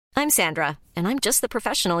I'm Sandra, and I'm just the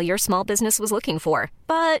professional your small business was looking for.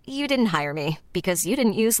 But you didn't hire me because you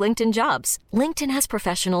didn't use LinkedIn Jobs. LinkedIn has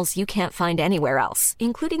professionals you can't find anywhere else,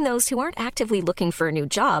 including those who aren't actively looking for a new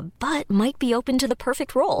job, but might be open to the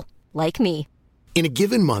perfect role, like me. In a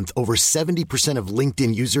given month, over 70% of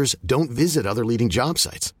LinkedIn users don't visit other leading job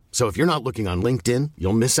sites. So if you're not looking on LinkedIn,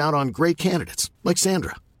 you'll miss out on great candidates like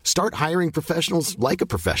Sandra. Start hiring professionals like a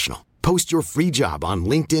professional. Post your free job on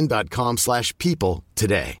linkedin.com/people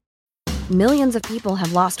today. Millions of people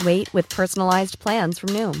have lost weight with personalized plans from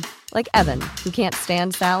Noom. Like Evan, who can't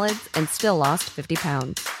stand salads and still lost 50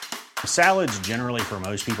 pounds. Salads generally for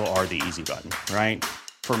most people are the easy button, right?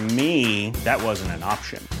 For me, that wasn't an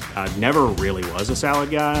option. I never really was a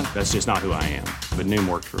salad guy. That's just not who I am. But Noom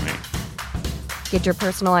worked for me. Get your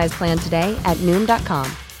personalized plan today at Noom.com.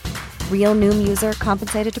 Real Noom user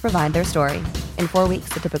compensated to provide their story. In 4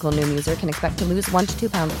 weeks, the typical Noom user can expect to lose 1 to 2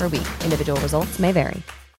 pounds per week. Individual results may vary.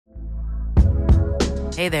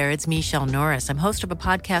 Hey there, it's Michelle Norris. I'm host of a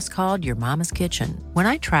podcast called Your Mama's Kitchen. When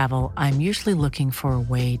I travel, I'm usually looking for a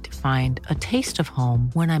way to find a taste of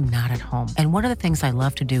home when I'm not at home. And one of the things I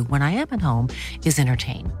love to do when I am at home is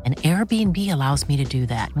entertain. And Airbnb allows me to do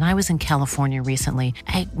that. When I was in California recently,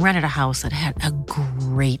 I rented a house that had a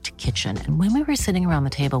great kitchen. And when we were sitting around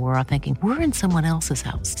the table, we were all thinking, we're in someone else's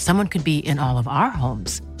house. Someone could be in all of our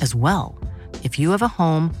homes as well. If you have a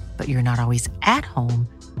home, but you're not always at home,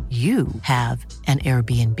 you have an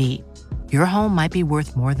Airbnb. Your home might be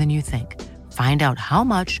worth more than you think. Find out how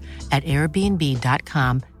much at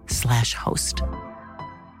airbnb.com/host.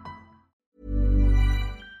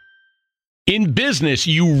 In business,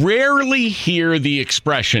 you rarely hear the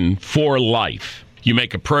expression for life. You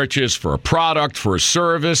make a purchase for a product, for a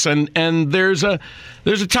service, and there's a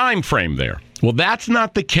time frame there. Well, that's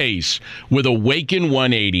not the case with Awaken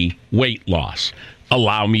 180 weight loss.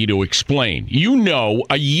 Allow me to explain. You know,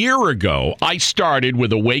 a year ago, I started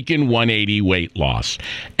with Awaken 180 weight loss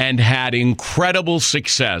and had incredible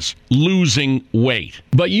success losing weight.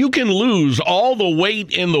 But you can lose all the weight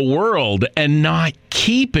in the world and not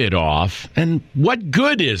keep it off. And what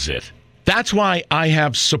good is it? That's why I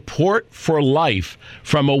have support for life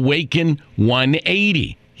from Awaken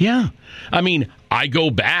 180. Yeah. I mean, I go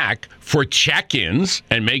back for check-ins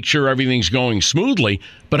and make sure everything's going smoothly.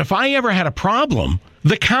 But if I ever had a problem,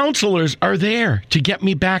 the counselors are there to get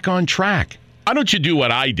me back on track. Why don't you do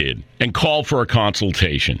what I did and call for a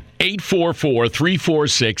consultation?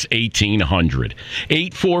 844-346-1800.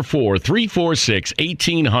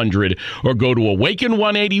 844-346-1800 or go to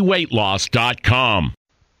awaken180weightloss.com.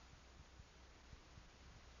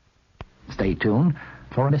 Stay tuned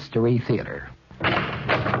for Mystery Theater.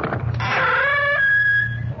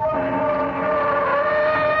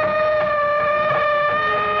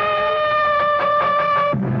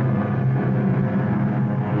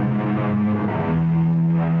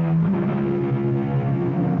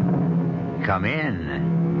 Come in.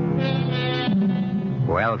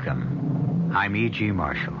 Welcome. I'm E.G.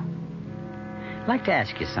 Marshall. I'd like to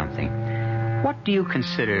ask you something. What do you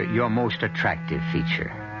consider your most attractive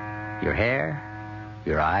feature? Your hair?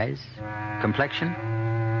 Your eyes? Complexion?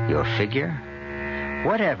 Your figure?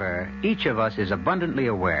 Whatever, each of us is abundantly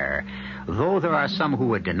aware, though there are some who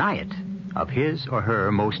would deny it, of his or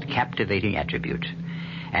her most captivating attribute,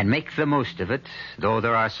 and make the most of it, though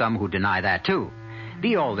there are some who deny that too.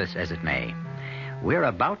 Be all this as it may, we're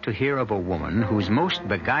about to hear of a woman whose most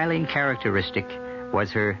beguiling characteristic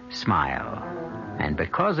was her smile. And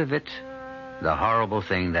because of it, the horrible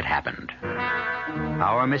thing that happened.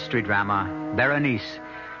 Our mystery drama, Berenice,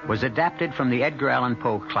 was adapted from the Edgar Allan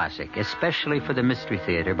Poe classic, especially for the Mystery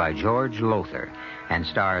Theater by George Lothar, and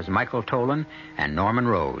stars Michael Tolan and Norman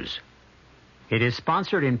Rose. It is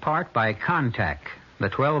sponsored in part by Contac, the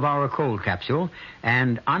 12-hour cold capsule,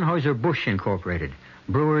 and Anheuser-Busch Incorporated,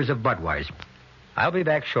 brewers of Budweiser. I'll be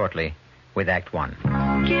back shortly with Act One.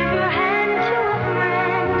 Give your hand to a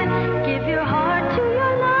friend. Give your heart to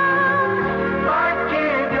your love. But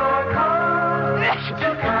give your coat to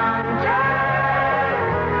Contact.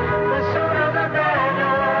 The sooner the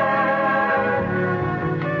better.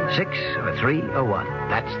 6 or 3 or 1?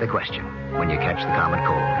 That's the question when you catch the common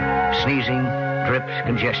cold. Sneezing, drips,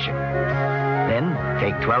 congestion. Then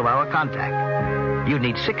take 12-hour Contact. You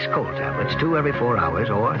need 6 cold tablets, 2 every 4 hours,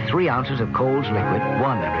 or 3 ounces of Cold's liquid,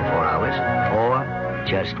 1 every 4 hours, or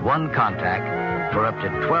just 1 Contact for up to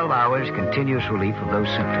 12 hours continuous relief of those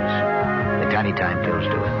symptoms. The tiny time pills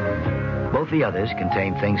do it. Both the others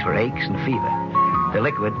contain things for aches and fever. The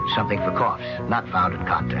liquid, something for coughs, not found in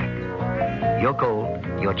Contact. Your cold,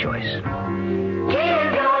 your choice.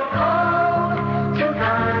 Give your coat to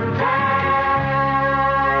Contact.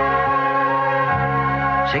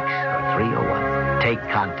 6 or 3 or 1. Take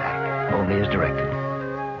contact. Only as directed.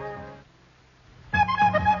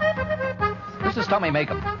 This is Tommy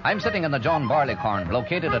Makem. I'm sitting in the John Barleycorn,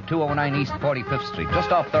 located at 209 East 45th Street,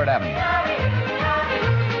 just off 3rd Avenue.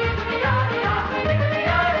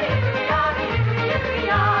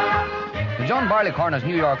 The John Barleycorn is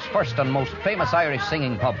New York's first and most famous Irish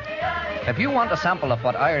singing pub. If you want a sample of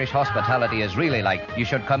what Irish hospitality is really like, you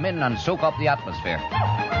should come in and soak up the atmosphere.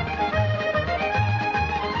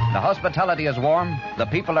 The hospitality is warm, the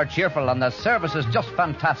people are cheerful, and the service is just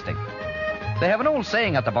fantastic. They have an old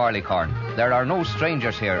saying at the Barleycorn: there are no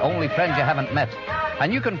strangers here, only friends you haven't met.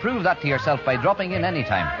 And you can prove that to yourself by dropping in any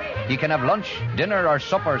time. You can have lunch, dinner, or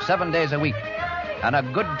supper 7 days a week. And a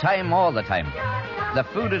good time all the time. The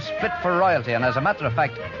food is fit for royalty, and as a matter of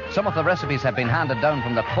fact, some of the recipes have been handed down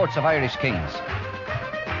from the courts of Irish kings.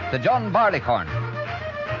 The John Barleycorn,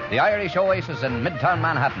 the Irish oasis in Midtown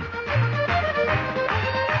Manhattan.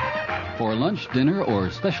 For lunch, dinner,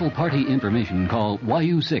 or special party information, call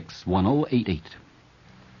YU6-1088.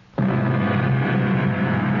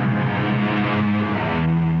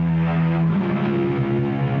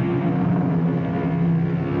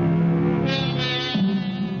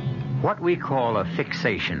 What we call a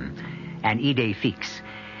fixation, an idée fixe,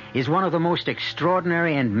 is one of the most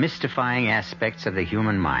extraordinary and mystifying aspects of the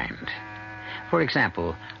human mind. For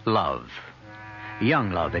example, love.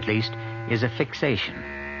 Young love, at least, is a fixation.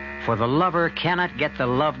 For the lover cannot get the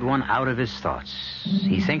loved one out of his thoughts.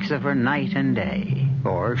 He thinks of her night and day,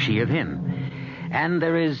 or she of him. And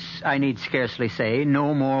there is, I need scarcely say,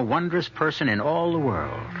 no more wondrous person in all the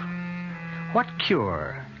world. What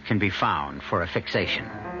cure can be found for a fixation?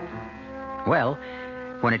 Well,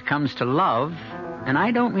 when it comes to love, and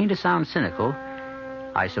I don't mean to sound cynical,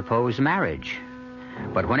 I suppose marriage.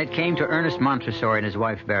 But when it came to Ernest Montresor and his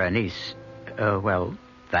wife Berenice, well,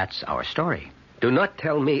 that's our story. Do not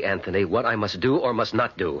tell me, Anthony, what I must do or must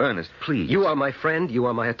not do. Ernest, please. You are my friend. You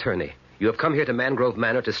are my attorney. You have come here to Mangrove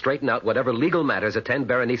Manor to straighten out whatever legal matters attend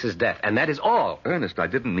Berenice's death, and that is all. Ernest, I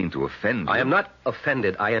didn't mean to offend you. I am not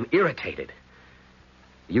offended. I am irritated.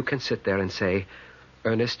 You can sit there and say,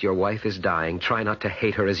 Ernest, your wife is dying. Try not to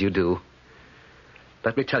hate her as you do.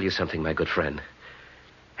 Let me tell you something, my good friend.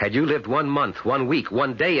 Had you lived 1 month, 1 week,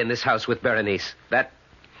 1 day in this house with Berenice, that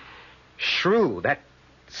shrew, that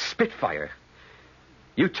spitfire,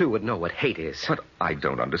 you too would know what hate is. But I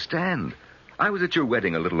don't understand. I was at your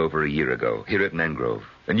wedding a little over a year ago, here at Mangrove,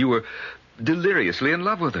 and you were deliriously in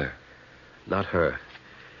love with her. Not her.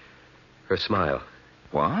 Her smile.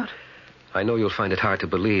 What? I know you'll find it hard to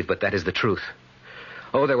believe, but that is the truth.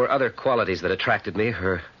 Oh, there were other qualities that attracted me.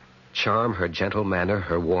 Her charm, her gentle manner,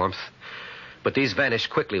 her warmth. But these vanished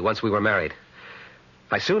quickly once we were married.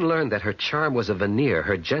 I soon learned that her charm was a veneer,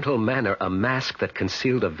 her gentle manner a mask that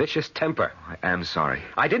concealed a vicious temper. I am sorry.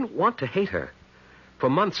 I didn't want to hate her. For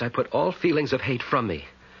months I put all feelings of hate from me,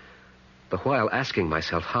 the while asking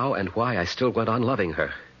myself how and why I still went on loving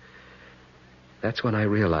her. That's when I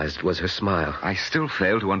realized it was her smile. I still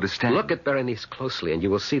fail to understand. Look at Berenice closely, and you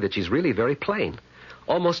will see that she's really very plain,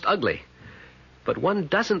 almost ugly. But one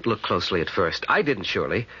doesn't look closely at first. I didn't,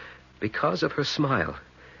 surely, because of her smile.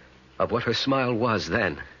 Of what her smile was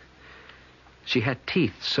then. She had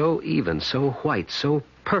teeth so even, so white, so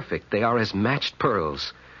perfect, they are as matched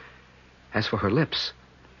pearls. As for her lips,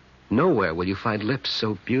 nowhere will you find lips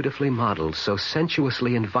so beautifully modeled, so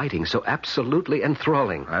sensuously inviting, so absolutely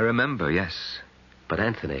enthralling. I remember, yes. But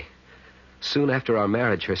Anthony, soon after our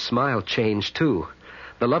marriage, her smile changed too.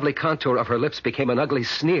 The lovely contour of her lips became an ugly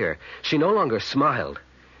sneer. She no longer smiled.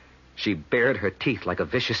 She bared her teeth like a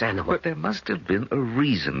vicious animal. But there must have been a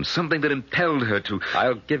reason, something that impelled her to...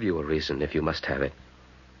 I'll give you a reason if you must have it.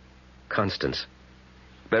 Constance.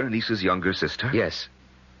 Berenice's younger sister? Yes.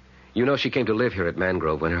 You know she came to live here at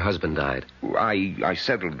Mangrove when her husband died. I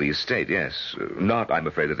settled the estate, yes. Not, I'm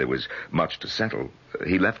afraid, that there was much to settle.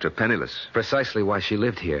 He left her penniless. Precisely why she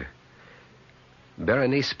lived here.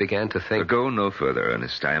 Berenice began to think... Go no further,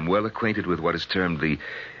 Ernest. I am well acquainted with what is termed the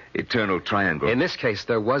eternal triangle. In this case,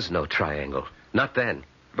 there was no triangle. Not then.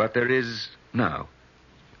 But there is now.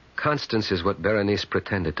 Constance is what Berenice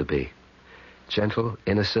pretended to be. Gentle,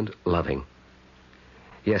 innocent, loving.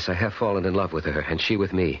 Yes, I have fallen in love with her, and she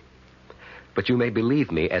with me. But you may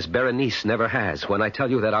believe me, as Berenice never has, when I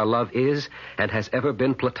tell you that our love is and has ever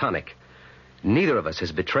been platonic. Neither of us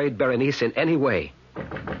has betrayed Berenice in any way.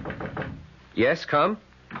 Yes, come?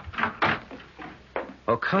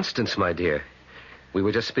 Oh, Constance, my dear. We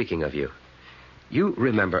were just speaking of you. You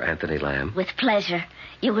remember Anthony Lamb? With pleasure.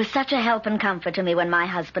 You were such a help and comfort to me when my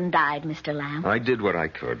husband died, Mr. Lamb. I did what I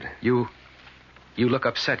could. You look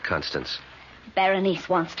upset, Constance. Berenice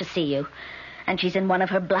wants to see you. And she's in one of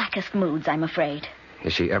her blackest moods, I'm afraid.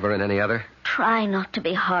 Is she ever in any other? Try not to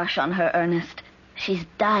be harsh on her, Ernest. She's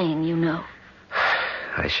dying, you know.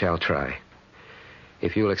 I shall try.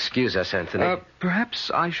 If you'll excuse us, Anthony. Perhaps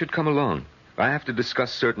I should come along. I have to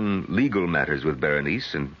discuss certain legal matters with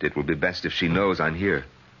Berenice, and it will be best if she knows I'm here.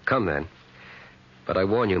 Come, then. But I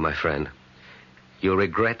warn you, my friend, you'll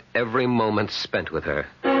regret every moment spent with her.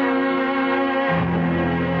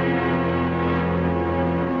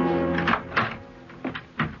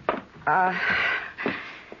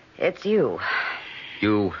 It's you.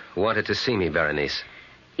 You wanted to see me, Berenice.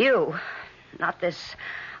 You, not this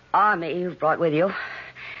army you've brought with you.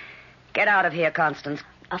 Get out of here, Constance.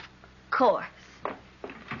 Of course.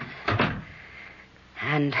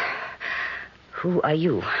 And who are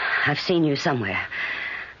you? I've seen you somewhere.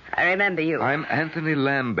 I remember you. I'm Anthony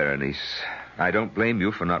Lamb, Berenice. I don't blame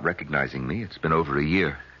you for not recognizing me. It's been over a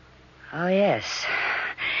year. Oh, yes.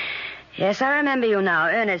 Yes, I remember you now.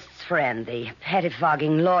 Ernest's friend, the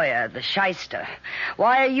pettifogging lawyer, the shyster.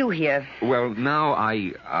 Why are you here? Well, now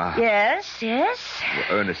Yes. Well,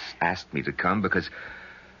 Ernest asked me to come because...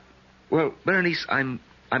 Well, Berenice, I'm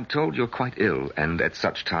told you're quite ill, and at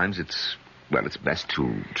such times it's best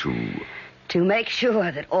to... To make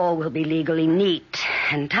sure that all will be legally neat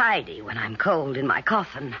and tidy when I'm cold in my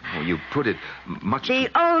coffin. Well, you put it much... The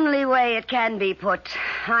only way it can be put.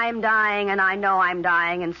 I'm dying, and I know I'm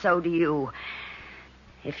dying, and so do you.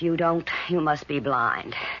 If you don't, you must be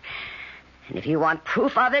blind. And if you want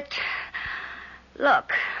proof of it,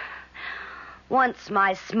 look. Once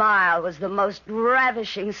my smile was the most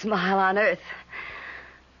ravishing smile on earth.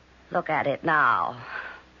 Look at it now.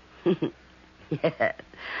 Yes.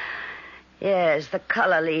 Yes, the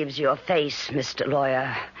color leaves your face, Mr.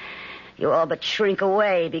 Lawyer. You all but shrink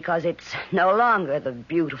away because it's no longer the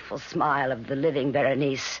beautiful smile of the living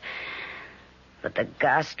Berenice, but the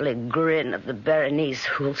ghastly grin of the Berenice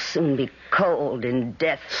who'll soon be cold in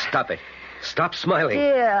death. Stop it. Stop smiling.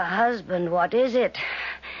 Dear husband, what is it?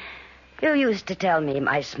 You used to tell me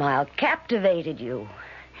my smile captivated you,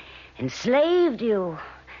 enslaved you.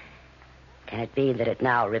 Can it be that it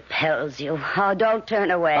now repels you? Oh, don't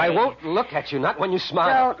turn away. I won't look at you, not when you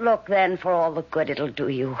smile. Don't look then, for all the good it'll do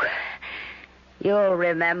you. You'll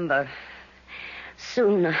remember.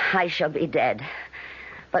 Soon I shall be dead.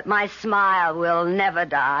 But my smile will never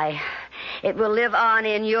die. It will live on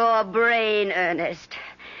in your brain, Ernest.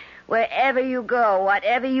 Wherever you go,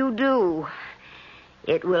 whatever you do,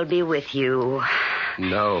 it will be with you.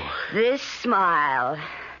 No. This smile,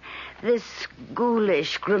 this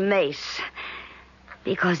ghoulish grimace,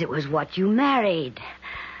 because it was what you married,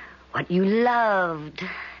 what you loved,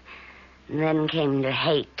 and then came to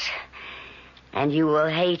hate. And you will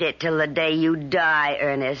hate it till the day you die,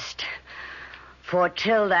 Ernest. For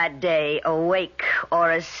till that day, awake or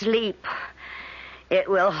asleep, it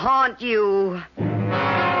will haunt you.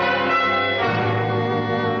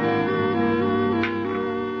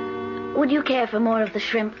 Would you care for more of the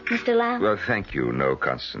shrimp, Mr. Lamb? Well, thank you, no,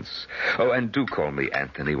 Constance. Oh, and do call me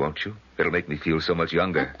Anthony, won't you? It'll make me feel so much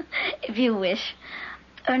younger. If you wish.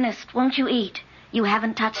 Ernest, won't you eat? You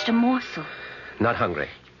haven't touched a morsel. Not hungry.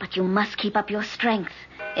 But you must keep up your strength.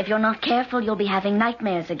 If you're not careful, you'll be having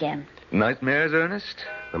nightmares again. Nightmares, Ernest?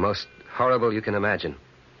 The most horrible you can imagine.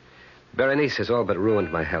 Berenice has all but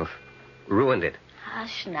ruined my health. Ruined it.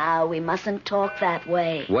 Hush now, we mustn't talk that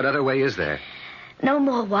way. What other way is there? No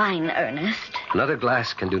more wine, Ernest. Another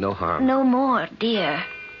glass can do no harm. No more, dear.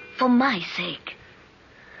 For my sake.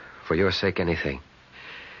 For your sake, anything.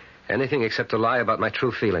 Anything except to lie about my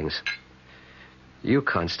true feelings. You,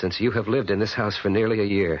 Constance, you have lived in this house for nearly a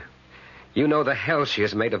year. You know the hell she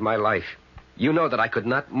has made of my life. You know that I could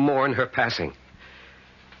not mourn her passing.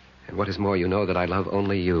 And what is more, you know that I love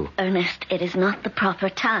only you. Ernest, it is not the proper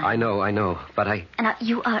time. I know, but I... Now,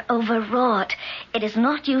 you are overwrought. It is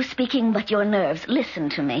not you speaking, but your nerves. Listen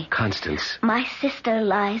to me. Constance. My sister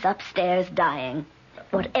lies upstairs dying.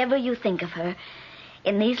 Whatever you think of her,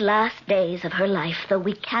 in these last days of her life, though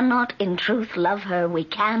we cannot in truth love her, we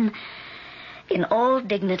can, in all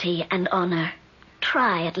dignity and honor,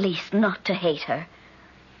 try at least not to hate her.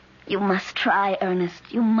 You must try, Ernest.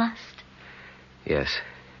 You must. Yes.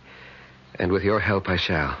 And with your help, I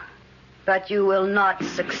shall. But you will not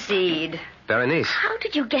succeed. Berenice. How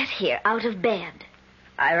did you get here, out of bed?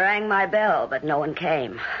 I rang my bell, but no one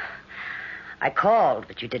came. I called,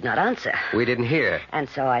 but you did not answer. We didn't hear. And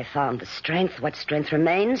so I found the strength, what strength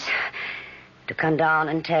remains, to come down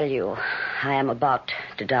and tell you I am about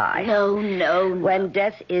to die. No. When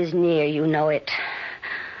death is near, you know it.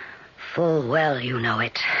 Full well you know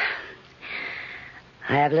it.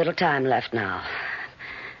 I have little time left now.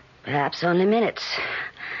 Perhaps only minutes.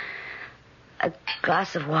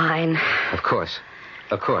 glass of wine. Of course.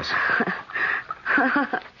 Of course.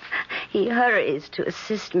 He hurries to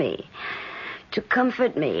assist me, to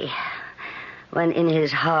comfort me, when in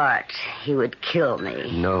his heart he would kill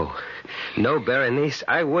me. No. No, Berenice,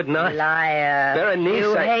 I would not. Liar. Berenice,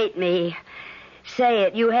 you hate me. Say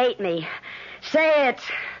it. You hate me. Say it.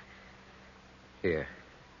 Here.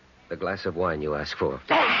 The glass of wine you asked for.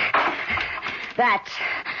 That,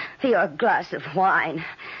 your glass of wine.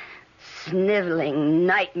 Sniveling,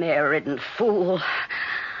 nightmare-ridden fool.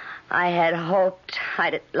 I had hoped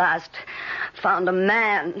I'd at last found a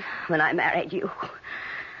man when I married you.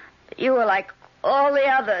 But you were like all the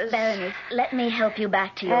others. Berenice, let me help you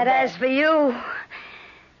back to your And bed. as for you,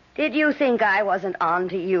 did you think I wasn't on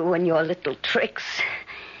to you and your little tricks?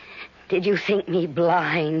 Did you think me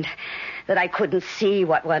blind, that I couldn't see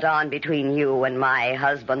what went on between you and my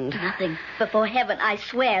husband? Nothing. Before heaven, I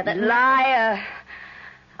swear that... Liar!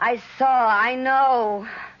 I saw, I know.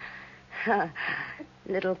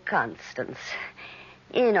 Little Constance.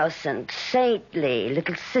 Innocent, saintly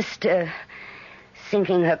little sister,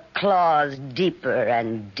 sinking her claws deeper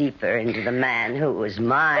and deeper into the man who was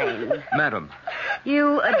mine. Madam.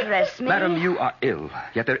 You address me? Madam, you are ill.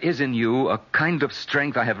 Yet there is in you a kind of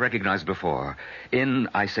strength I have recognized before. In,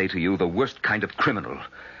 I say to you, the worst kind of criminal.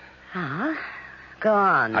 Huh? Go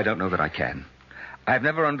on. I don't know that I can. I have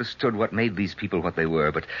never understood what made these people what they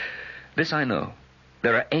were, but this I know.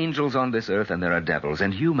 There are angels on this earth and there are devils.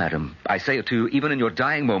 And you, madam, I say it to you, even in your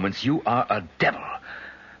dying moments, you are a devil.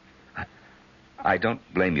 I don't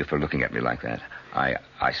blame you for looking at me like that. I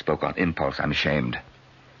spoke on impulse. I'm ashamed.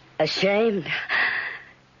 Ashamed?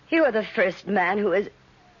 You are the first man who has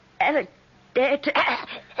ever dared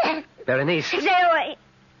to... Berenice. Stay away.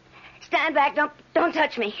 Stand back. Don't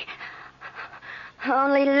touch me.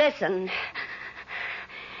 Only listen.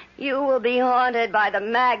 You will be haunted by the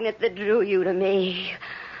magnet that drew you to me.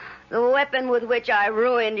 The weapon with which I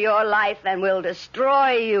ruined your life and will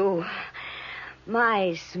destroy you.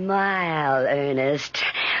 My smile, Ernest.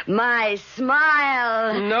 My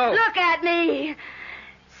smile. No. Look at me.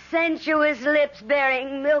 Sensuous lips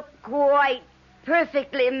bearing milk white,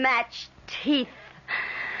 perfectly matched teeth.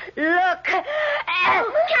 Look. Here,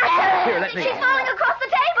 let me... She's falling across the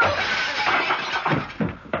table.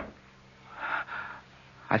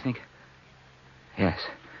 I think... Yes.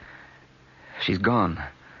 She's gone.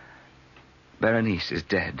 Berenice is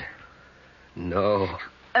dead. No.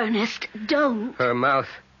 Ernest, don't. Her mouth.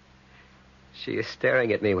 She is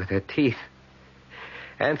staring at me with her teeth.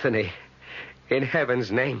 Anthony, in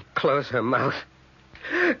heaven's name, close her mouth.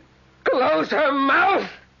 Close her mouth!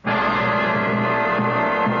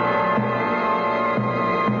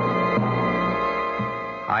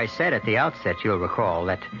 I said at the outset, you'll recall,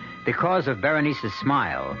 that because of Berenice's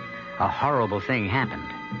smile, a horrible thing happened.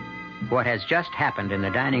 What has just happened in the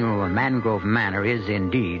dining room of Mangrove Manor is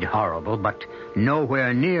indeed horrible, but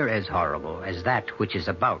nowhere near as horrible as that which is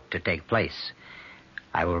about to take place.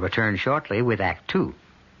 I will return shortly with Act 2.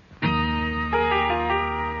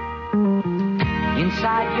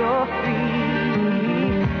 Inside you're free.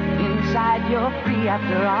 Inside you're free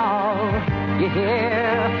after all. You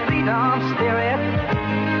hear freedom spirit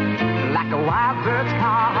like a wild bird's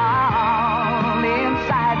call.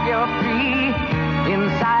 Inside you're free.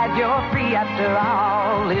 Inside you're free after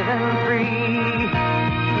all. Living free.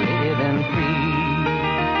 Living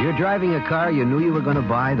free. You're driving a car you knew you were going to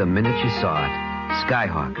buy the minute you saw it.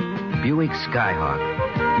 Skyhawk. Buick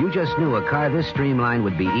Skyhawk. You just knew a car this streamlined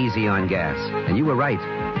would be easy on gas. And you were right.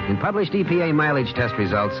 In published EPA mileage test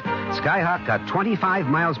results, Skyhawk got 25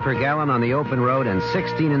 miles per gallon on the open road and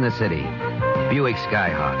 16 in the city. Buick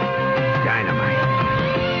Skyhawk. Dynamite.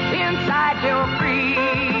 Inside you're free.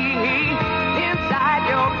 Inside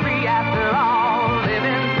you're free after all.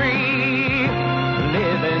 Living free.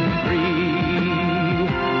 Living free.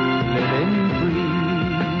 Living free.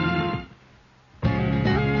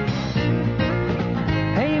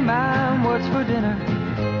 Hey, Mom, what's for dinner?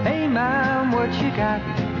 Hey, Mom, what you got?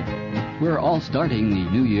 We're all starting the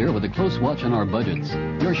new year with a close watch on our budgets.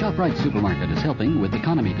 Your ShopRite supermarket is helping with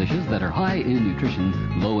economy dishes that are high in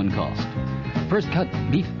nutrition, low in cost. First cut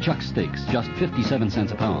beef chuck steaks, just 57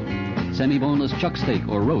 cents a pound. Semi-boneless chuck steak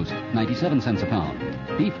or roast, 97 cents a pound.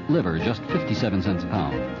 Beef liver, just 57 cents a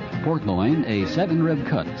pound. Pork loin, a 7-rib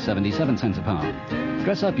cut, 77 cents a pound.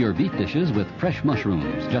 Dress up your beef dishes with fresh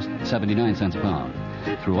mushrooms, just 79 cents a pound.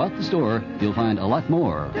 Throughout the store, you'll find a lot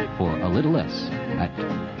more for a little less at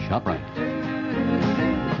ShopRite.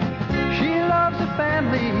 She loves her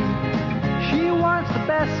family. She wants the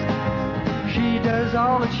best. She does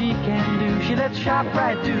all that she can do. She lets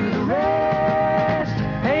ShopRite do the rest.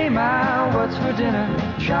 Hey, Ma, what's for dinner?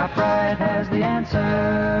 ShopRite has the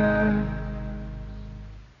answer.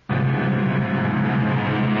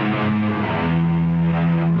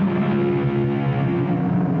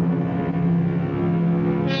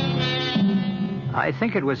 I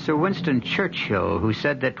think it was Sir Winston Churchill who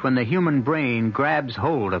said that when the human brain grabs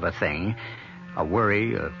hold of a thing, a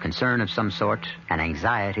worry, a concern of some sort, an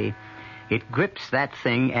anxiety, it grips that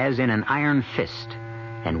thing as in an iron fist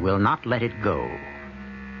and will not let it go.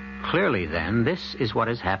 Clearly, then, this is what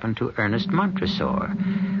has happened to Ernest Montresor,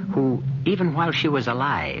 who, even while she was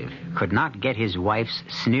alive, could not get his wife's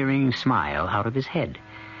sneering smile out of his head.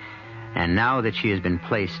 And now that she has been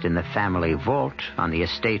placed in the family vault on the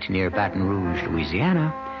estate near Baton Rouge,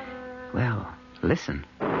 Louisiana, well, listen.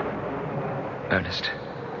 Ernest.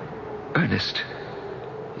 Ernest.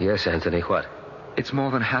 Yes, Anthony, what? It's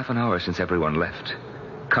more than half an hour since everyone left.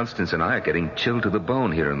 Constance and I are getting chilled to the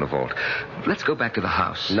bone here in the vault. Let's go back to the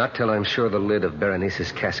house. Not till I'm sure the lid of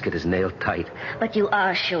Berenice's casket is nailed tight. But you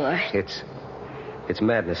are sure. It's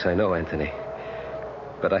madness, I know, Anthony.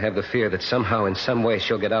 But I have the fear that somehow, in some way,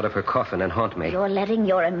 she'll get out of her coffin and haunt me. You're letting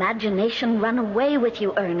your imagination run away with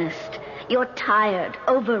you, Ernest. You're tired,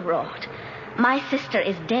 overwrought. My sister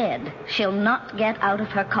is dead. She'll not get out of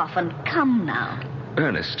her coffin. Come now.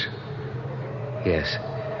 Ernest. Yes.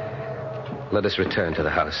 Let us return to the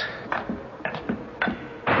house.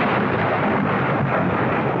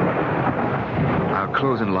 I'll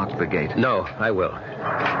close and lock the gate. No, I will.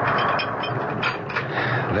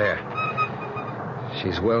 There.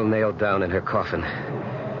 She's well nailed down in her coffin.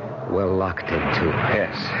 Well locked in, too.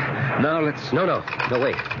 Yes. Now let's... No,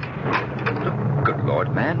 wait. Good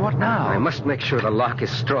Lord, man, what now? I must make sure the lock is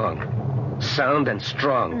strong. Sound and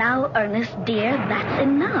strong. Now, Ernest, dear, that's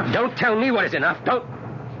enough. Don't tell me what is enough. Don't...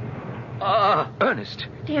 Ernest.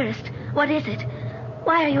 Dearest, what is it?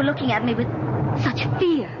 Why are you looking at me with such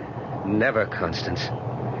fear? Never, Constance.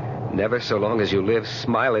 Never so long as you live,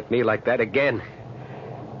 smile at me like that again.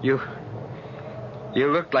 You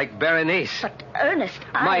look like Berenice. But, Ernest,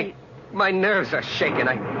 My nerves are shaking.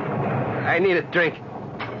 I need a drink.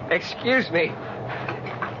 Excuse me.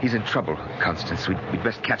 He's in trouble, Constance. We'd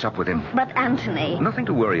best catch up with him. But, Anthony... Nothing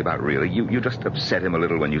to worry about, really. You just upset him a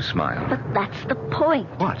little when you smile. But that's the point.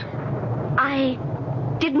 What? I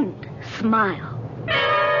didn't smile.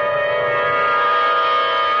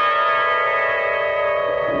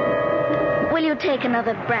 Will you take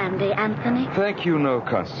another brandy, Anthony? Thank you, no,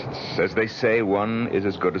 Constance. As they say, one is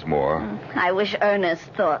as good as more. I wish Ernest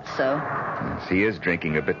thought so. Yes, he is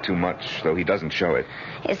drinking a bit too much, though he doesn't show it.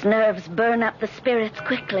 His nerves burn up the spirits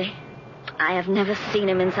quickly. I have never seen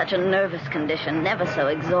him in such a nervous condition, never so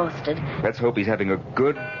exhausted. Let's hope he's having a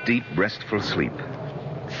good, deep, restful sleep.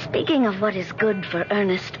 Speaking of what is good for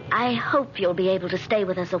Ernest, I hope you'll be able to stay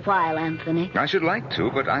with us a while, Anthony. I should like to,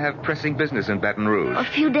 but I have pressing business in Baton Rouge. A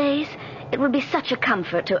few days? It would be such a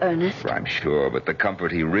comfort to Ernest. I'm sure, but the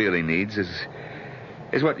comfort he really needs is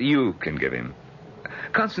what you can give him.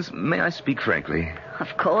 Constance, may I speak frankly?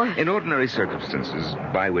 Of course. In ordinary circumstances,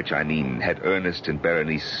 by which I mean had Ernest and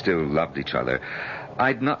Berenice still loved each other,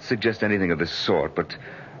 I'd not suggest anything of this sort, but...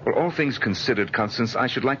 Well, all things considered, Constance, I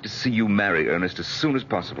should like to see you marry Ernest as soon as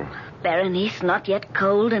possible. Berenice not yet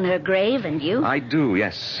cold in her grave, and you? I do,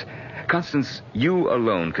 yes. Constance, you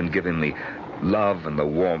alone can give him the love and the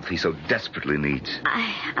warmth he so desperately needs.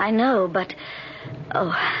 I know, but...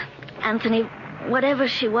 Oh, Anthony, whatever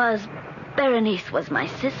she was, Berenice was my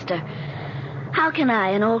sister. How can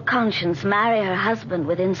I, in all conscience, marry her husband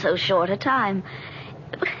within so short a time?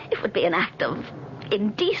 It would be an act of...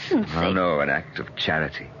 indecency. Oh, no, an act of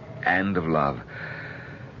charity and of love.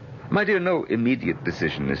 My dear, no immediate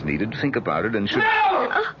decision is needed. Think about it and should...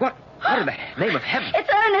 No! What in the name of heaven? It's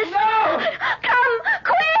Ernest! No! Come,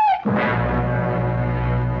 quick!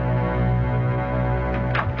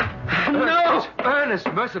 No! Ernest,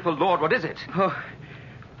 merciful Lord, what is it? Oh,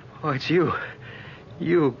 it's you.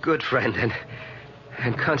 You, good friend,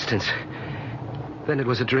 and Constance. Then it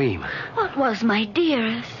was a dream. What was, my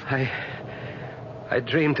dearest? I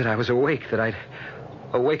dreamed that I was awake, that I'd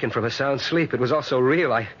awakened from a sound sleep. It was also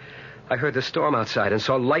real. I heard the storm outside and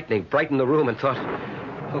saw lightning brighten the room and thought,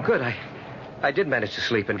 oh, good, I did manage to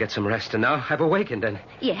sleep and get some rest, and now I've awakened, and...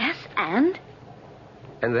 Yes, and?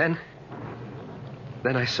 And then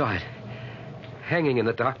I saw it, hanging in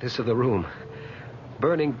the darkness of the room,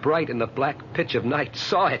 burning bright in the black pitch of night.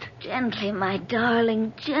 Saw it. Gently, my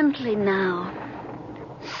darling, gently now.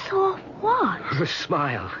 Saw what? Her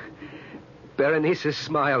smile. Berenice's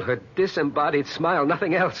smile, her disembodied smile,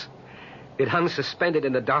 nothing else. It hung suspended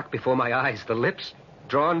in the dark before my eyes, the lips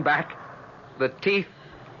drawn back, the teeth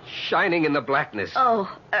shining in the blackness.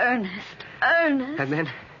 Oh, Ernest. Ernest.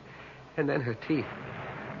 And then her teeth.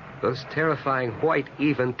 Those terrifying white,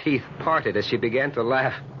 even teeth parted as she began to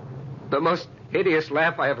laugh. The most hideous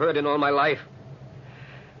laugh I have heard in all my life.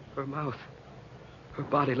 Her mouth, her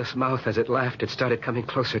bodiless mouth, as it laughed, it started coming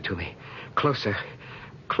closer to me. Closer.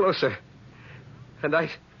 And I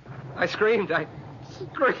screamed. I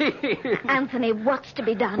screamed. Anthony, what's to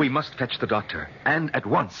be done? We must fetch the doctor, and at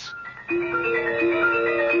once.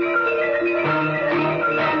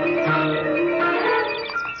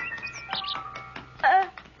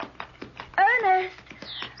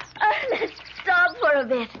 Ernest, stop for a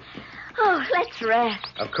bit. Oh, let's rest.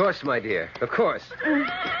 Of course, my dear. Of course.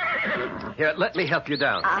 Here, let me help you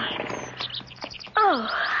down.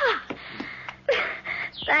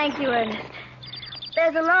 Thank you, Ernest.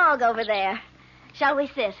 There's a log over there. Shall we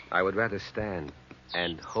sit? I would rather stand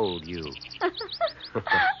and hold you.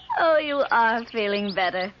 Oh, you are feeling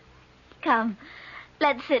better. Come,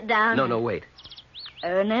 let's sit down. No, wait.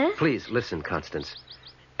 Ernest? Please, listen, Constance.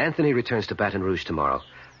 Anthony returns to Baton Rouge tomorrow.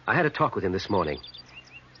 I had a talk with him this morning.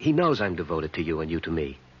 He knows I'm devoted to you and you to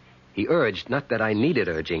me. He urged, not that I needed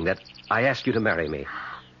urging, that I ask you to marry me.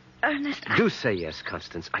 Ernest, Do say yes,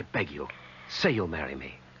 Constance. I beg you. Say you'll marry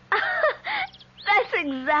me. That's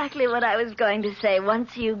exactly what I was going to say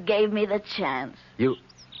once you gave me the chance. You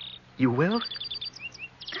will?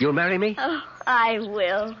 You'll marry me? Oh, I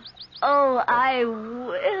will. Oh, I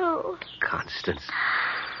will. Constance.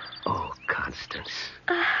 Oh, Constance.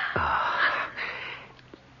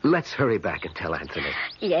 Let's hurry back and tell Anthony.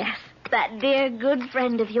 Yes, that dear good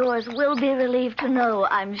friend of yours will be relieved to know,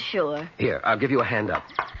 I'm sure. Here, I'll give you a hand up.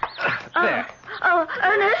 There. Oh,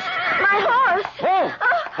 Ernest, my horse. Oh!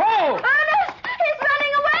 Ernest, he's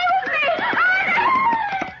running away with me.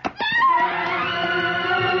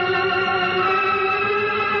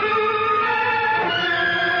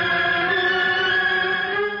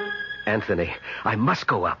 Anthony, I must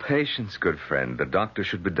go up. Patience, good friend. The doctor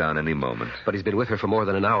should be down any moment. But he's been with her for more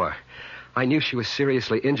than an hour. I knew she was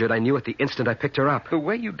seriously injured. I knew at the instant I picked her up. The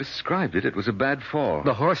way you described it was a bad fall.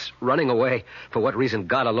 The horse, running away, for what reason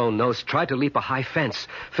God alone knows, tried to leap a high fence,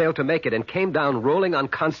 failed to make it, and came down rolling on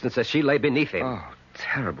Constance as she lay beneath him. Oh,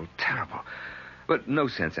 terrible, terrible. But no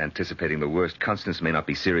sense anticipating the worst. Constance may not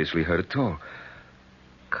be seriously hurt at all.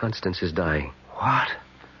 Constance is dying. What?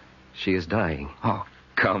 She is dying. Oh,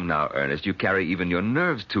 come now, Ernest. You carry even your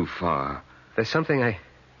nerves too far. There's something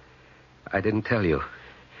I didn't tell you.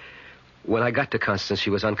 When I got to Constance,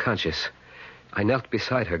 she was unconscious. I knelt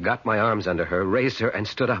beside her, got my arms under her, raised her, and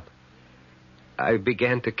stood up. I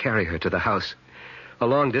began to carry her to the house. A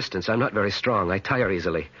long distance. I'm not very strong. I tire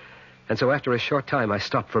easily. And so after a short time, I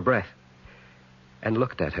stopped for breath and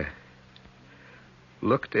looked at her.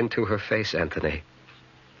 Looked into her face, Anthony.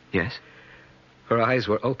 Yes? Her eyes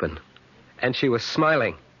were open, and she was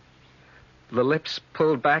smiling. The lips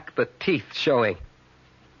pulled back, the teeth showing.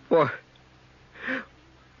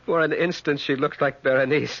 For an instant, she looked like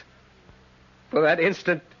Berenice. For that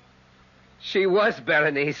instant, she was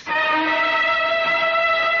Berenice.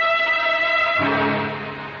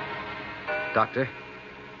 Doctor,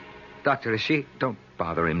 is she? Don't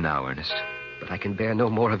bother him now, Ernest. But I can bear no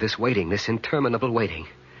more of this waiting, this interminable waiting.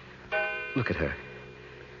 Look at her.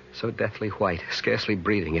 So deathly white, scarcely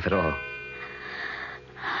breathing, if at all.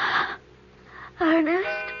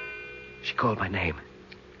 Ernest? She called my name.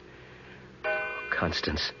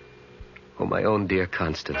 Constance. Oh, my own dear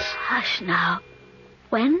Constance. Hush now.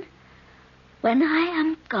 When I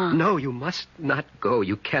am gone... No, you must not go.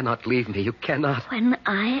 You cannot leave me. You cannot. When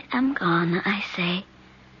I am gone, I say,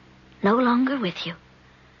 no longer with you.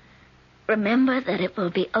 Remember that it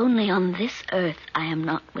will be only on this earth I am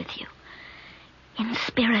not with you. In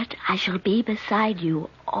spirit, I shall be beside you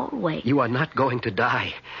always. You are not going to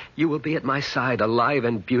die. You will be at my side, alive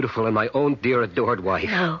and beautiful, and my own dear adored wife.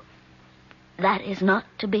 No, that is not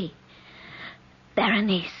to be.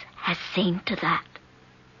 Berenice has seen to that.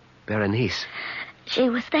 Berenice? She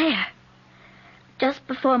was there. Just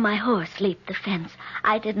before my horse leaped the fence,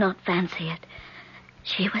 I did not fancy it.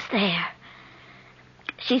 She was there.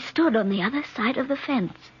 She stood on the other side of the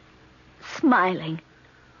fence, smiling.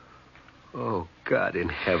 Oh, God in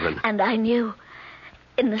heaven. And I knew,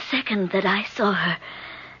 in the second that I saw her,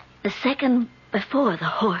 the second before the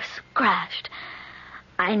horse crashed,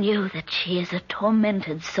 I knew that she is a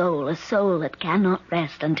tormented soul, a soul that cannot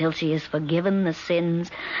rest until she has forgiven the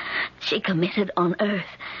sins she committed on earth,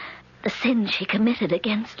 the sins she committed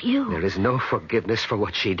against you. There is no forgiveness for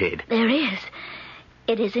what she did. There is.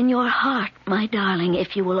 It is in your heart, my darling,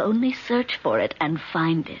 if you will only search for it and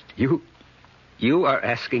find it. You are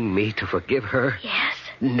asking me to forgive her? Yes.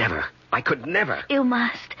 Never. I could never. You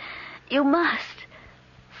must. You must.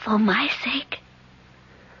 For my sake?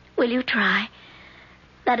 Will you try?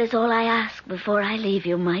 That is all I ask before I leave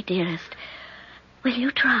you, my dearest. Will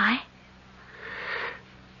you try?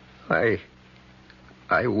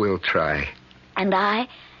 I will try. And I,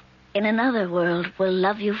 in another world, will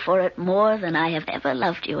love you for it more than I have ever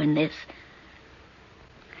loved you in this.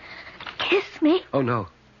 Kiss me. Oh, no.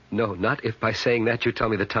 No, not if by saying that you tell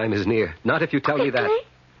me the time is near. Not if you tell me that.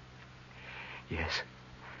 Yes.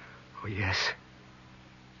 Oh, yes.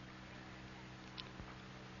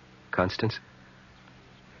 Constance?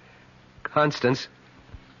 Constance?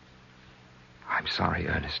 I'm sorry,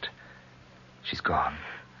 Ernest. She's gone.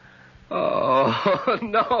 Oh,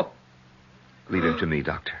 no. Leave him to me,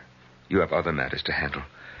 Doctor. You have other matters to handle.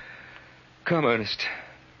 Come, Ernest.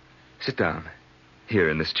 Sit down. Here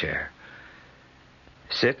in this chair.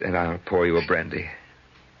 Sit, and I'll pour you a brandy.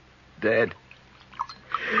 Dead.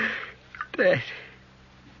 Dead.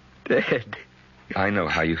 Dead. I know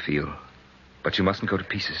how you feel, but you mustn't go to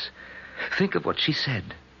pieces. Think of what she said,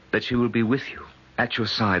 that she will be with you, at your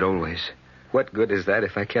side always. What good is that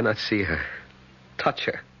if I cannot see her, touch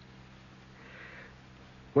her?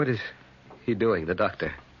 What is he doing, the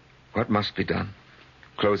doctor? What must be done?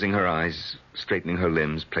 Closing her eyes, straightening her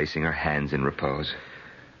limbs, placing her hands in repose.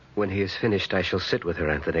 When he is finished, I shall sit with her,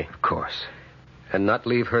 Anthony. Of course. And not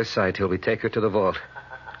leave her side till we take her to the vault.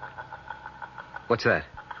 What's that?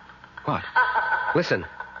 What? Listen.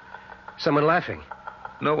 Someone laughing.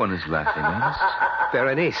 No one is laughing, Ernest.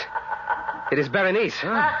 Berenice. It is Berenice.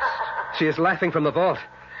 Ernest. She is laughing from the vault.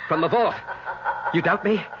 From the vault. You doubt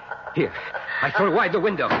me? Here. I throw wide the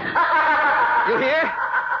window. You hear?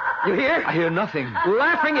 You hear? I hear nothing.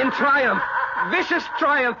 Laughing in triumph. Vicious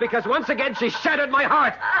triumph, because once again she shattered my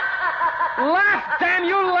heart. Laugh, damn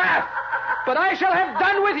you, laugh! But I shall have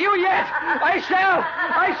done with you yet! I shall!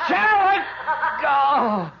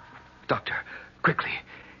 Oh! Doctor, quickly.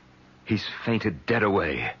 He's fainted dead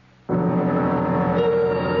away.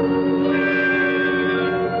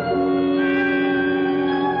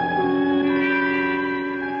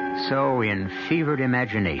 So, in fevered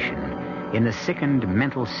imagination, in the sickened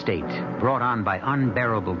mental state brought on by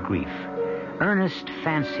unbearable grief, Ernest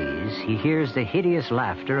fancies he hears the hideous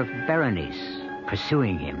laughter of Berenice,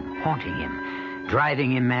 pursuing him, haunting him,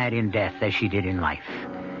 driving him mad in death as she did in life.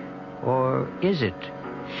 Or is it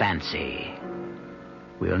fancy?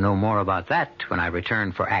 We'll know more about that when I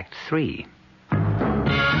return for Act 3.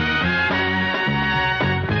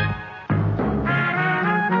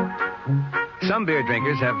 Some beer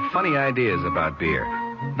drinkers have funny ideas about beer.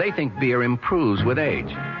 They think beer improves with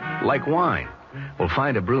age, like wine. Well,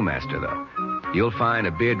 find a brewmaster, though. You'll find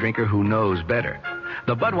a beer drinker who knows better.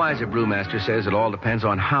 The Budweiser brewmaster says it all depends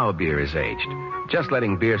on how beer is aged. Just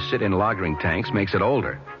letting beer sit in lagering tanks makes it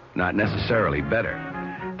older, not necessarily better.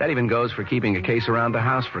 That even goes for keeping a case around the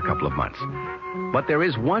house for a couple of months. But there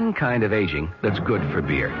is one kind of aging that's good for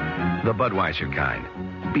beer. The Budweiser kind.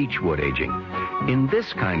 Beechwood aging. In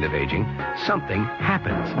this kind of aging, something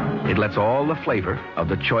happens. It lets all the flavor of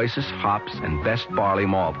the choicest hops and best barley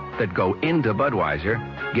malt that go into Budweiser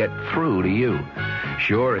get through to you.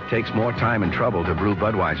 Sure, it takes more time and trouble to brew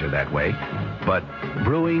Budweiser that way, but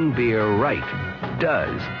brewing beer right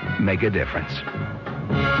does make a difference.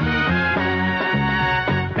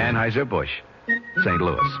 Anheuser-Busch, St.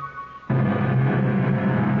 Louis.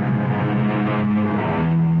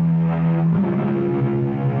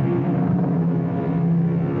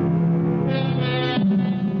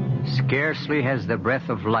 Scarcely has the breath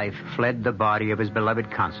of life fled the body of his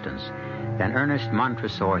beloved Constance than Ernest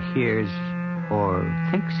Montresor hears, or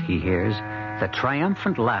thinks he hears, the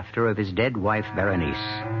triumphant laughter of his dead wife,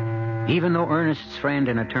 Berenice. Even though Ernest's friend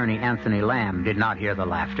and attorney, Anthony Lamb, did not hear the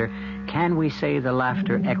laughter, can we say the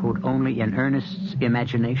laughter echoed only in Ernest's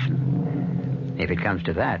imagination? If it comes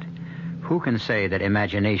to that, who can say that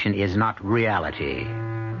imagination is not reality?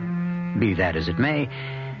 Be that as it may,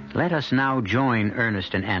 let us now join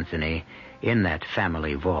Ernest and Anthony in that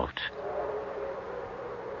family vault.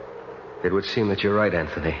 It would seem that you're right,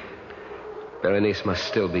 Anthony. Berenice must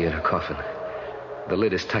still be in her coffin. The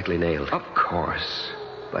lid is tightly nailed. Of course.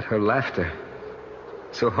 But her laughter,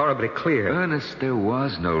 so horribly clear. Ernest, there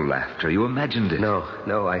was no laughter. You imagined it.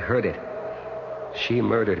 No, I heard it. She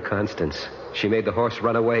murdered Constance. She made the horse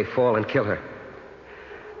run away, fall, and kill her.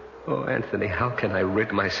 Oh, Anthony, how can I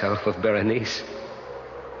rid myself of Berenice?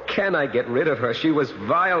 Can I get rid of her? She was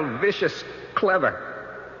vile, vicious, clever.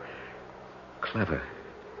 Clever.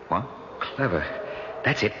 What? Clever.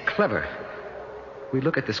 That's it, clever. We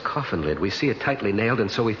look at this coffin lid. We see it tightly nailed,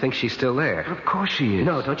 and so we think she's still there. But of course she is.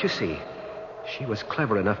 No, don't you see? She was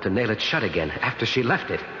clever enough to nail it shut again after she left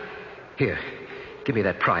it. Here, Give me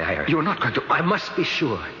that pry iron. You're not going to... I must be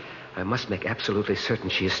sure. I must make absolutely certain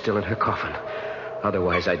she is still in her coffin.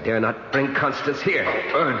 Otherwise, I dare not bring Constance here.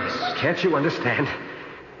 Ernest. Can't you understand?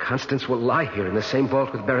 Constance will lie here in the same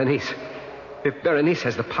vault with Berenice. If Berenice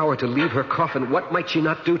has the power to leave her coffin, what might she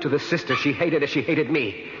not do to the sister she hated as she hated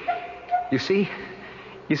me? You see?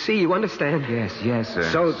 You understand? Yes,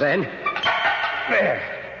 Ernest. So then... There.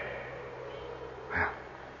 Well,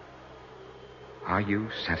 are you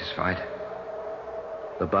satisfied?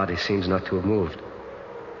 The body seems not to have moved.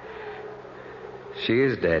 She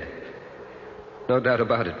is dead. No doubt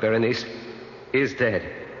about it. Berenice is dead.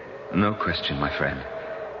 No question, my friend.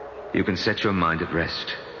 You can set your mind at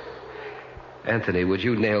rest. Anthony, would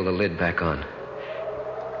you nail the lid back on?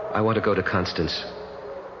 I want to go to Constance.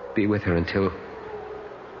 Be with her until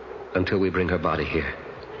we bring her body here.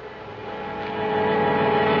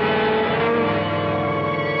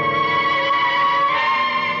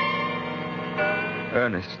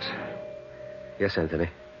 Ernest. Yes, Anthony?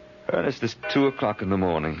 Ernest, it's 2:00 in the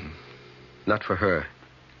morning. Not for her.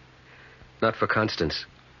 Not for Constance.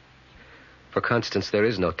 For Constance, there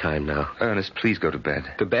is no time now. Ernest, please go to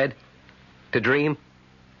bed. To bed? To dream?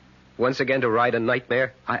 Once again to ride a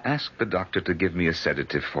nightmare? I asked the doctor to give me a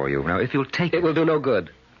sedative for you. Now, if you'll take it... It will do no good.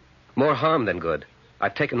 More harm than good.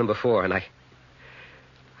 I've taken them before, and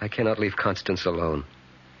I cannot leave Constance alone.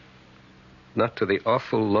 Not to the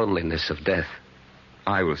awful loneliness of death.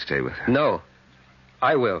 I will stay with her. No.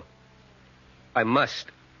 I will. I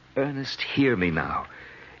must. Ernest, hear me now.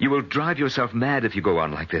 You will drive yourself mad if you go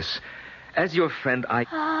on like this. As your friend, I...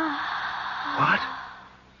 What?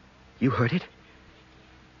 You heard it?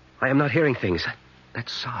 I am not hearing things. That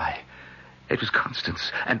sigh. It was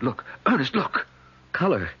Constance. And look, Ernest, look.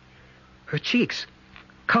 Color. Her cheeks.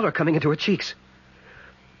 Color coming into her cheeks.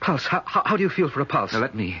 Pulse. How do you feel for a pulse? Now,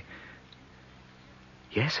 let me...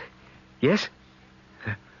 Yes? Yes?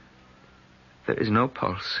 There is no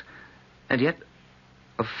pulse. And yet,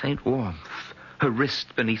 a faint warmth. Her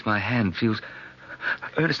wrist beneath my hand feels...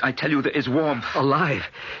 Ernest, I tell you, there is warmth. Alive.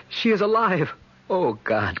 She is alive. Oh,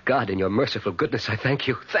 God, in your merciful goodness, I thank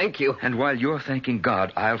you. Thank you. And while you're thanking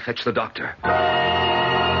God, I'll fetch the doctor.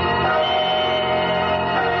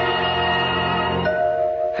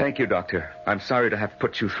 Thank you, Doctor. I'm sorry to have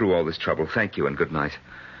put you through all this trouble. Thank you, and good night.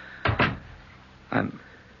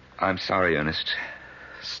 I'm sorry, Ernest.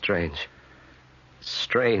 Strange.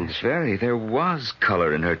 Very. There was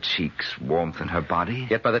color in her cheeks, warmth in her body.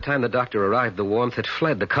 Yet by the time the doctor arrived, the warmth had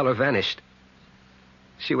fled, the color vanished.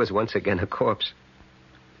 She was once again a corpse.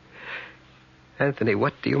 Anthony,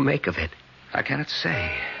 what do you make of it? I cannot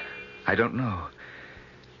say. I don't know.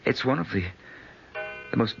 It's one of the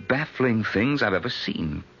most baffling things I've ever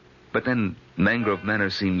seen. But then Mangrove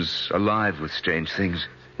Manor seems alive with strange things.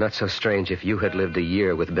 Not so strange if you had lived a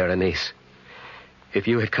year with Berenice. If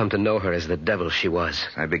you had come to know her as the devil she was.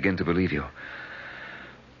 I begin to believe you.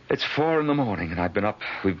 It's 4 a.m, and I've been up.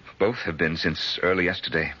 We both have been since early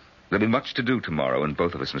yesterday. There'll be much to do tomorrow, and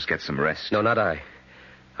both of us must get some rest. No, not I.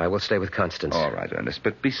 I will stay with Constance. All right, Ernest,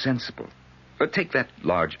 but be sensible. But take that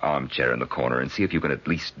large armchair in the corner and see if you can at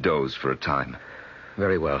least doze for a time.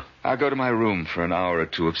 Very well. I'll go to my room for an hour or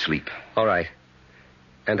two of sleep. All right.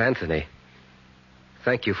 And Anthony,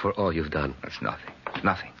 thank you for all you've done. That's nothing.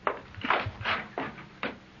 Nothing.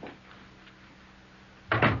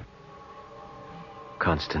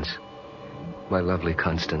 Constance. My lovely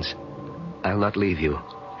Constance. I'll not leave you.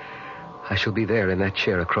 I shall be there in that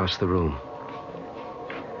chair across the room.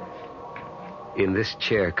 In this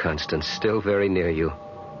chair, Constance, still very near you.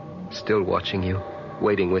 Still watching you,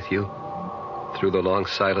 waiting with you, through the long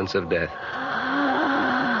silence of death.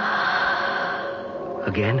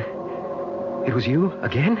 Again? It was you?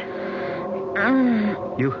 Again?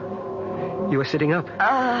 You are sitting up.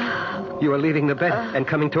 You are leaving the bed and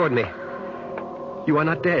coming toward me. You are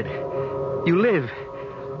not dead. You live.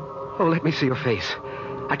 Oh, let me see your face.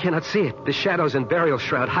 I cannot see it. The shadows and burial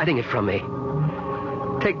shroud hiding it from me.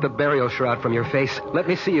 Take the burial shroud from your face. Let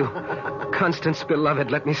me see you. Constance,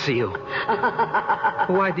 beloved, let me see you.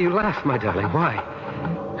 Why do you laugh, my darling? Why?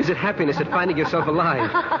 Is it happiness at finding yourself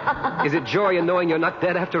alive? Is it joy in knowing you're not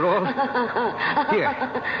dead after all? Here,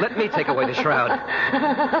 let me take away the shroud.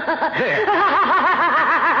 There.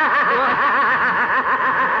 What?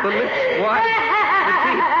 The lips, why?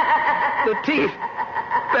 The teeth.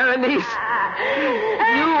 Berenice.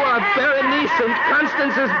 You are Berenice and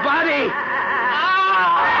Constance's body.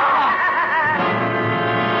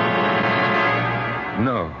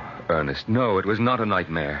 No, Ernest, no, it was not a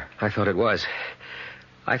nightmare. I thought it was.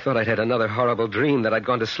 I thought I'd had another horrible dream, that I'd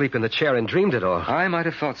gone to sleep in the chair and dreamed it all. I might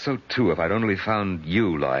have thought so, too, if I'd only found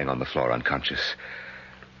you lying on the floor unconscious.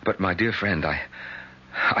 But, my dear friend,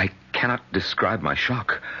 I cannot describe my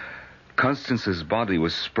shock. Constance's body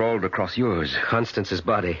was sprawled across yours. Constance's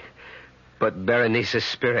body. But Berenice's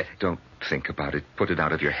spirit. Don't think about it. Put it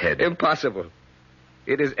out of your head. Impossible.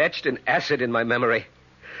 It is etched in acid in my memory.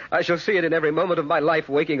 I shall see it in every moment of my life,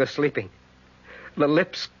 waking or sleeping. The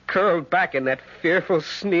lips curled back in that fearful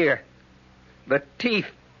sneer. The teeth.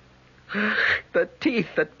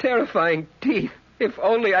 The terrifying teeth. If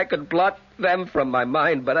only I could blot them from my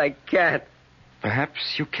mind, but I can't.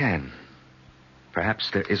 Perhaps you can.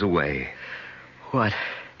 Perhaps there is a way. What?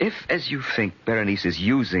 If, as you think, Berenice is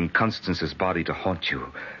using Constance's body to haunt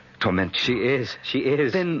you, torment you... She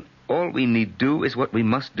is. Then all we need do is what we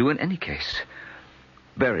must do in any case.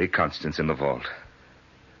 Bury Constance in the vault.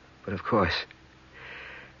 But of course,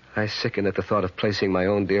 I sicken at the thought of placing my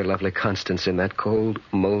own dear lovely Constance in that cold,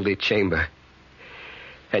 moldy chamber.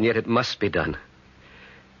 And yet it must be done.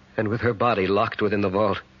 And with her body locked within the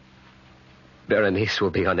vault, Berenice will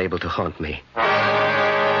be unable to haunt me.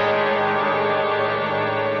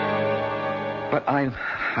 But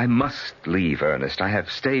I must leave, Ernest. I have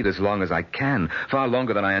stayed as long as I can, far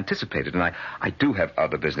longer than I anticipated, and I do have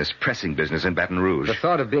other business, pressing business in Baton Rouge. The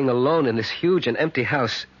thought of being alone in this huge and empty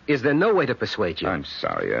house, is there no way to persuade you? I'm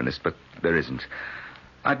sorry, Ernest, but there isn't.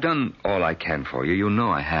 I've done all I can for you. You know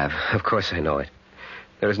I have. Of course I know it.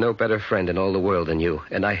 There is no better friend in all the world than you,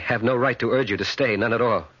 and I have no right to urge you to stay, none at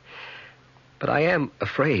all. But I am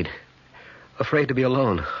afraid. Afraid to be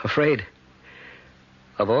alone. Afraid...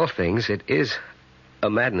 Of all things, it is a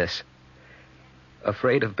madness.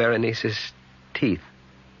 Afraid of Berenice's teeth.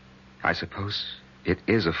 I suppose it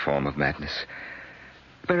is a form of madness.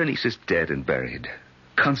 Berenice is dead and buried.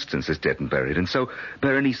 Constance is dead and buried, and so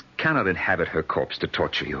Berenice cannot inhabit her corpse to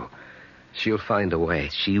torture you. She'll find a way.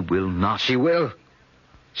 She will not. She will.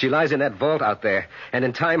 She lies in that vault out there, and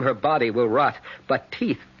in time her body will rot. But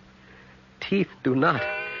teeth do not.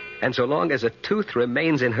 And so long as a tooth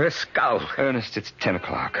remains in her skull... Ernest, it's 10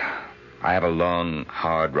 o'clock. I have a long,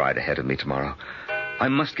 hard ride ahead of me tomorrow. I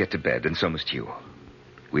must get to bed, and so must you.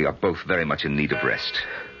 We are both very much in need of rest.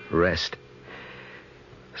 Rest.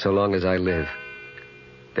 So long as I live,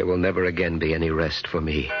 there will never again be any rest for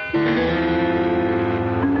me.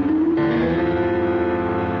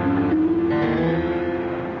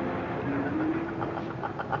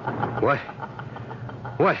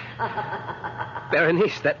 What?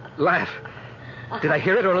 Berenice, that laugh. Did I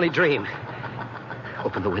hear it or only dream?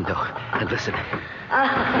 Open the window and listen.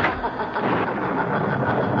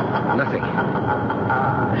 Nothing.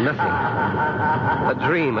 A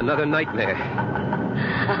dream, another nightmare.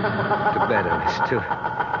 To bed, Ernest, too.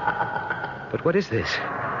 But what is this?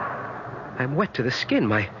 I'm wet to the skin.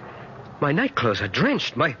 My nightclothes are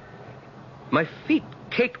drenched. My feet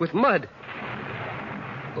caked with mud.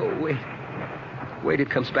 Oh, wait, it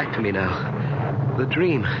comes back to me now. The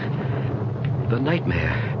dream. The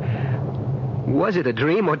nightmare. Was it a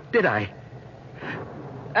dream, or did I?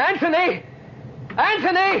 Anthony! I'm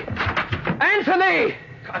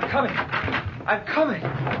coming.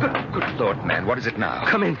 Good Lord, man, what is it now?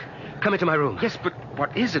 Come into my room. Yes, but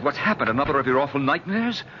what is it? What's happened? Another of your awful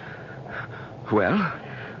nightmares? Well?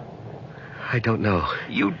 I don't know.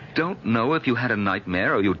 You don't know if you had a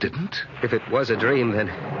nightmare or you didn't? If it was a dream,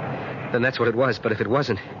 then that's what it was. But if it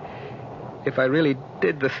wasn't, if I really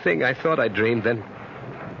did the thing I thought I dreamed, then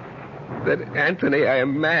Anthony, I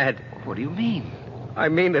am mad. What do you mean? I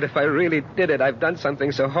mean that if I really did it, I've done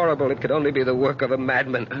something so horrible it could only be the work of a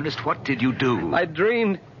madman. Ernest, what did you do? I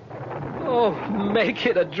dreamed. Oh, make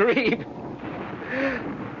it a dream.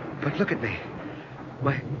 But look at me.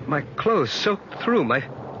 My clothes soaked through,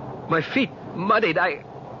 my feet muddied.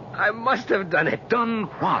 I must have done it. Done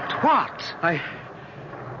what? What?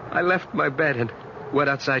 I left my bed and went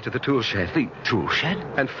outside to the tool shed. The tool shed?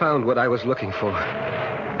 And found what I was looking for.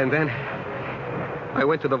 And then I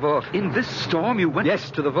went to the vault. In this storm you went? Yes,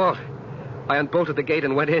 to the vault. I unbolted the gate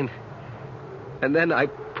and went in. And then I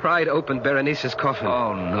pried open Berenice's coffin.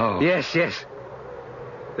 Oh, no. Yes.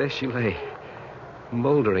 There she lay,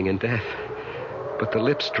 moldering in death. But the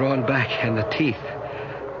lips drawn back and the teeth,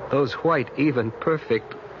 those white, even,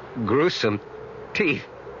 perfect, gruesome teeth,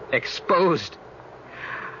 exposed.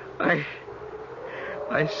 I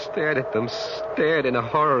stared at them, stared in a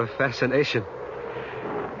horror of fascination.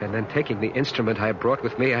 And then taking the instrument I had brought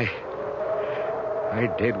with me, I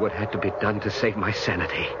did what had to be done to save my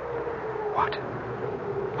sanity. What?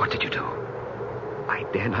 What did you do? I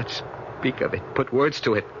dare not speak of it, put words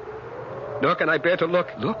to it. Nor can I bear to look.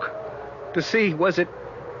 Look? To see, was it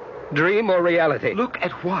dream or reality? Look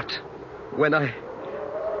at what? When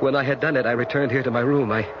I had done it, I returned here to my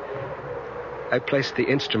room. I placed the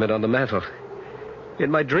instrument on the mantel. In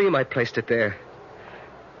my dream, I placed it there.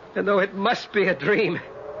 And though it must be a dream...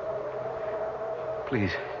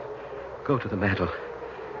 Please, go to the mantel.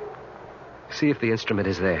 See if the instrument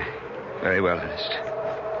is there. Very well, Ernest.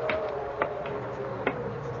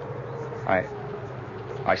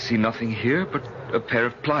 I see nothing here but a pair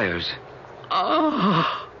of pliers.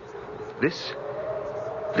 Oh! This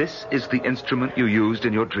is the instrument you used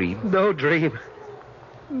in your dream? No dream.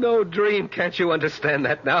 No dream. Can't you understand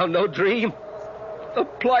that now? No dream. The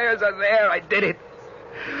pliers are there. I did it.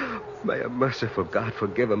 May a merciful God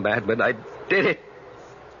forgive a madman. I did it.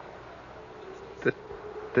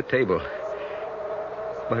 The table.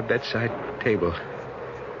 My bedside table.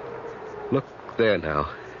 Look there now.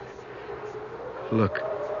 Look.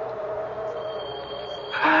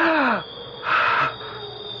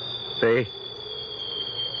 They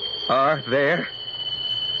are there.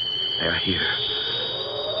 They're here.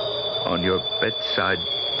 On your bedside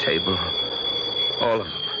table. All of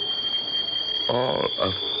them. All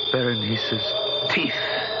of Berenice's teeth.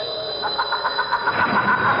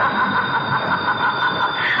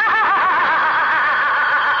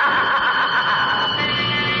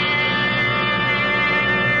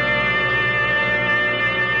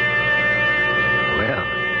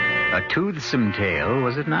 A toothsome tale,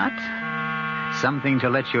 was it not? Something to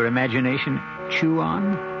let your imagination chew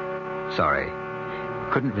on? Sorry,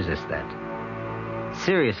 couldn't resist that.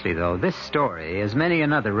 Seriously, though, this story, as many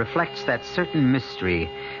another, reflects that certain mystery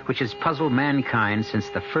which has puzzled mankind since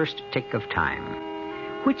the first tick of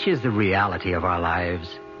time. Which is the reality of our lives?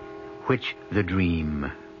 Which the dream?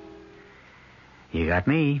 You got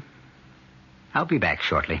me. I'll be back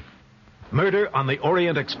shortly. Murder on the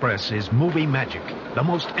Orient Express is movie magic. The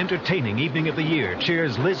most entertaining evening of the year,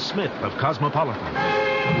 cheers Liz Smith of Cosmopolitan.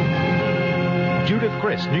 Judith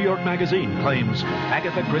Chris, New York Magazine, claims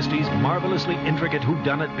Agatha Christie's marvelously intricate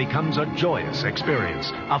whodunit becomes a joyous experience,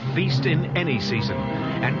 a feast in any season.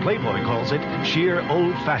 And Playboy calls it sheer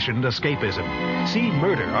old-fashioned escapism. See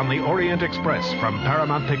Murder on the Orient Express from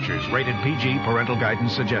Paramount Pictures, rated PG, parental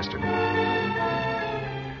guidance suggested.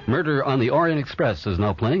 Murder on the Orient Express is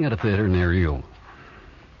now playing at a theater near you.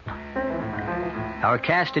 Our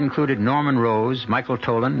cast included Norman Rose, Michael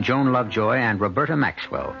Tolan, Joan Lovejoy, and Roberta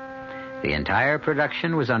Maxwell. The entire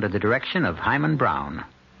production was under the direction of Hyman Brown.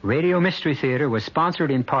 Radio Mystery Theater was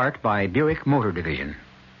sponsored in part by Buick Motor Division.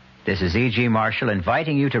 This is E.G. Marshall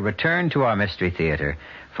inviting you to return to our Mystery Theater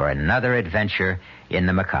for another adventure in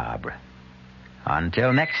the macabre.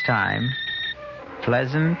 Until next time,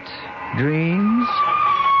 pleasant dreams.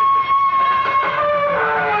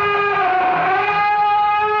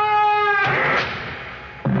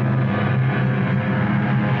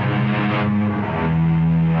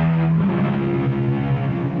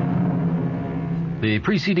 The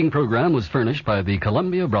preceding program was furnished by the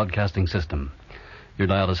Columbia Broadcasting System. Your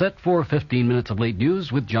dial is set for 15 minutes of late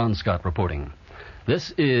news with John Scott reporting.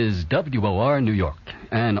 This is WOR New York,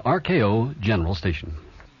 an RKO General Station.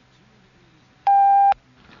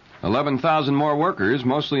 11,000 more workers,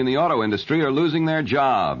 mostly in the auto industry, are losing their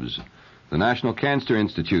jobs. The National Cancer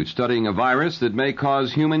Institute studying a virus that may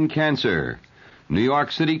cause human cancer. New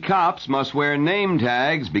York City cops must wear name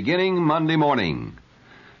tags beginning Monday morning.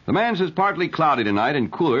 The Man's is partly cloudy tonight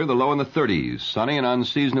and cooler, the low in the 30s. Sunny and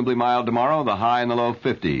unseasonably mild tomorrow, the high in the low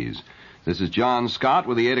 50s. This is John Scott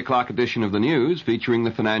with the 8 o'clock edition of the news featuring the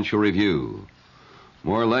Financial Review.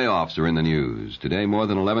 More layoffs are in the news. Today, more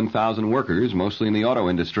than 11,000 workers, mostly in the auto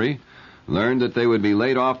industry, learned that they would be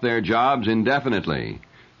laid off their jobs indefinitely.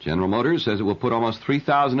 General Motors says it will put almost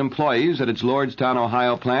 3,000 employees at its Lordstown,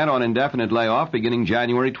 Ohio plant on indefinite layoff beginning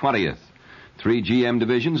January 20th. 3 GM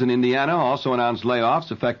divisions in Indiana also announced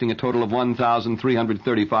layoffs affecting a total of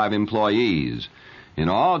 1,335 employees. In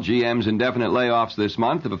all, GM's indefinite layoffs this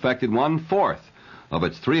month have affected 1/4 of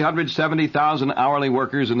its 370,000 hourly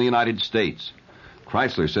workers in the United States.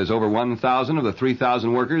 Chrysler says over 1,000 of the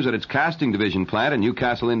 3,000 workers at its casting division plant in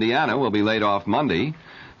Newcastle, Indiana, will be laid off Monday.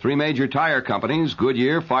 3 major tire companies,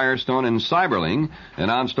 Goodyear, Firestone, and Cyberling,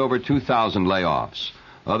 announced over 2,000 layoffs.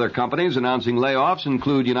 Other companies announcing layoffs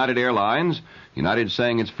include United Airlines. United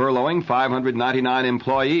saying it's furloughing 599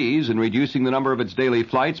 employees and reducing the number of its daily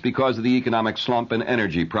flights because of the economic slump and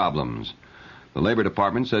energy problems. The Labor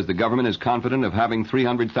Department says the government is confident of having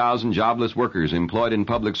 300,000 jobless workers employed in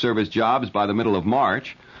public service jobs by the middle of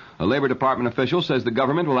March. A Labor Department official says the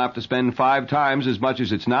government will have to spend 5 times as much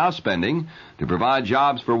as it's now spending to provide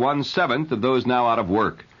jobs for 1/7 of those now out of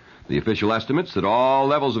work. The official estimates that all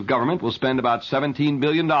levels of government will spend about $17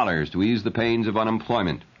 billion to ease the pains of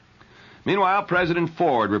unemployment. Meanwhile, President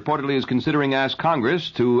Ford reportedly is considering asking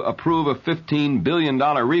Congress to approve a $15 billion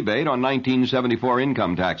rebate on 1974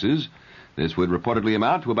 income taxes. This would reportedly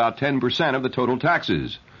amount to about 10% of the total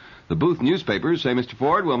taxes. The Booth newspapers say Mr.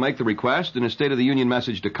 Ford will make the request in a State of the Union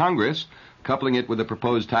message to Congress, coupling it with a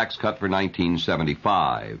proposed tax cut for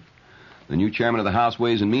 1975. The new chairman of the House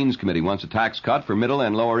Ways and Means Committee wants a tax cut for middle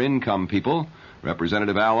and lower income people.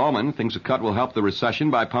 Representative Al Ullman thinks a cut will help the recession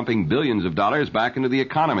by pumping billions of dollars back into the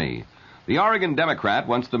economy. The Oregon Democrat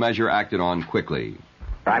wants the measure acted on quickly.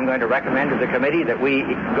 I'm going to recommend to the committee that we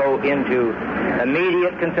go into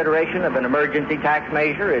immediate consideration of an emergency tax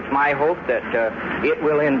measure. It's my hope that it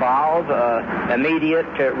will involve immediate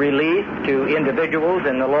relief to individuals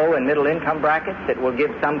in the low and middle income brackets. It will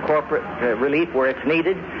give some corporate relief where it's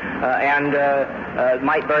needed and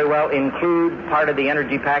might very well include part of the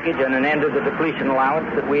energy package and an end of the depletion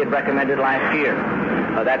allowance that we had recommended last year.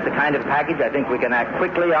 That's the kind of package I think we can act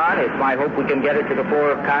quickly on. It's my hope we can get it to the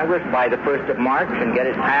floor of Congress by the 1st of March and get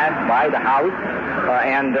it passed by the House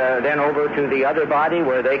and then over to the other body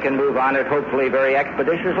where they can move on it hopefully very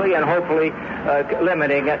expeditiously and hopefully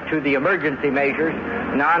limiting it to the emergency measures,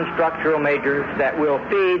 non-structural measures that will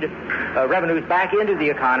feed revenues back into the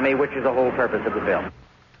economy, which is the whole purpose of the bill.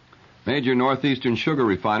 Major northeastern sugar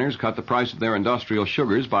refiners cut the price of their industrial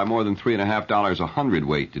sugars by more than $3.50 a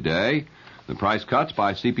hundredweight today. The price cuts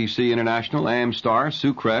by CPC International, Amstar,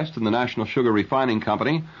 Sucrest, and the National Sugar Refining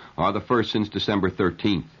Company are the first since December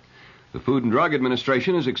 13th. The Food and Drug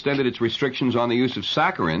Administration has extended its restrictions on the use of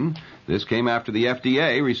saccharin. This came after the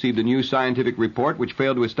FDA received a new scientific report which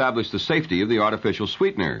failed to establish the safety of the artificial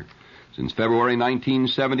sweetener. Since February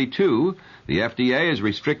 1972, the FDA has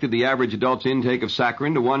restricted the average adult's intake of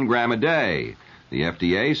saccharin to 1 gram a day. The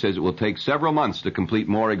FDA says it will take several months to complete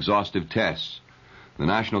more exhaustive tests. The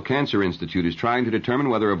National Cancer Institute is trying to determine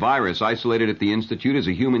whether a virus isolated at the institute is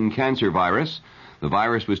a human cancer virus. The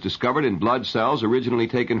virus was discovered in blood cells originally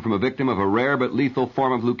taken from a victim of a rare but lethal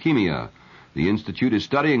form of leukemia. The institute is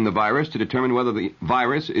studying the virus to determine whether the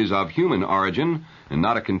virus is of human origin and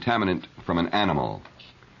not a contaminant from an animal.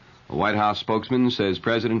 A White House spokesman says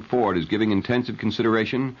President Ford is giving intensive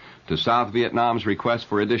consideration to South Vietnam's request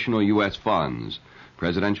for additional U.S. funds.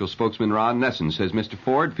 Presidential spokesman Ron Nessen says Mr.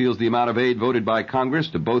 Ford feels the amount of aid voted by Congress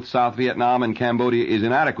to both South Vietnam and Cambodia is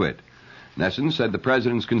inadequate. Nessen said the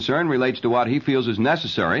president's concern relates to what he feels is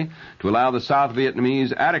necessary to allow the South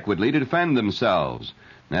Vietnamese adequately to defend themselves.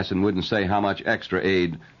 Nessen wouldn't say how much extra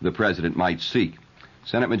aid the president might seek.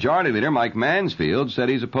 Senate Majority Leader Mike Mansfield said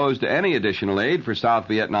he's opposed to any additional aid for South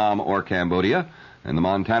Vietnam or Cambodia, and the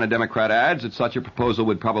Montana Democrat adds that such a proposal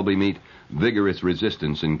would probably meet vigorous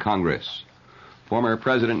resistance in Congress. Former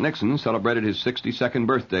President Nixon celebrated his 62nd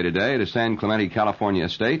birthday today at his San Clemente, California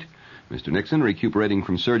estate. Mr. Nixon, recuperating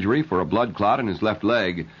from surgery for a blood clot in his left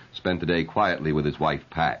leg, spent the day quietly with his wife,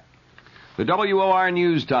 Pat. The WOR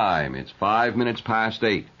News Time. It's 5 minutes past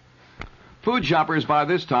 8. Food shoppers, by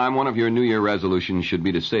this time, one of your New Year resolutions should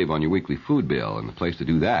be to save on your weekly food bill, and the place to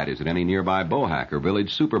do that is at any nearby Bohack or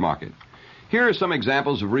Village supermarket. Here are some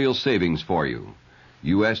examples of real savings for you.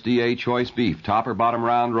 USDA choice beef, top or bottom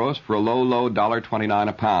round roast for a low $1.29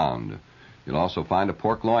 a pound. You'll also find a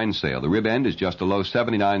pork loin sale. The rib end is just a low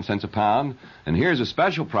 79 cents a pound. And here's a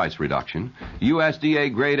special price reduction.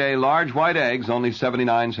 USDA grade A large white eggs, only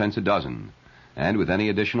 79 cents a dozen. And with any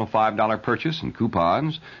additional $5 purchase and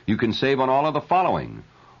coupons, you can save on all of the following.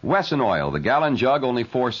 Wesson oil, the gallon jug, only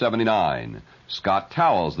 $4.79. Scott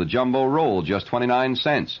towels, the jumbo roll, just 29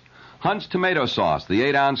 cents. Hunt's tomato sauce, the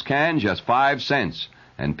 8-ounce can, just 5 cents.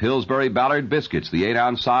 And Pillsbury Ballard biscuits, the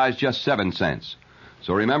 8-ounce size, just 7 cents.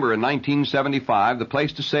 So remember, in 1975, the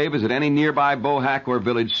place to save is at any nearby Bohack or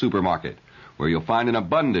Village supermarket, where you'll find an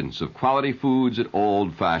abundance of quality foods at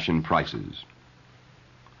old-fashioned prices.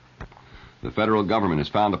 The federal government has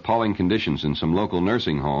found appalling conditions in some local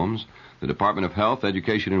nursing homes. The Department of Health,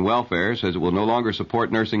 Education, and Welfare says it will no longer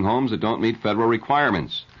support nursing homes that don't meet federal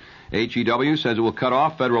requirements. HEW says it will cut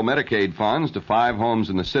off federal Medicaid funds to 5 homes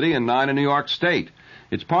in the city and 9 in New York State.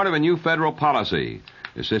 It's part of a new federal policy.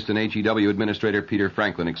 Assistant HEW Administrator Peter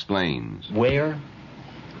Franklin explains. Where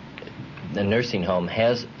the nursing home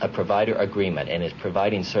has a provider agreement and is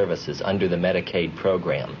providing services under the Medicaid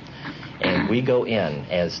program, and we go in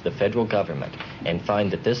as the federal government and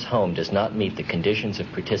find that this home does not meet the conditions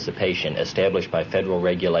of participation established by federal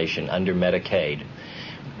regulation under Medicaid,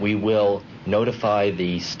 we will notify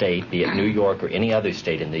the state, be it New York or any other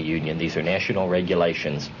state in the union, these are national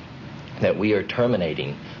regulations, that we are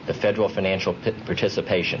terminating the federal financial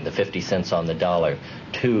participation, the 50 cents on the dollar,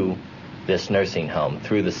 to this nursing home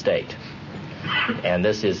through the state. And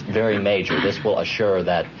this is very major. This will assure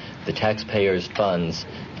that the taxpayers' funds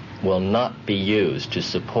will not be used to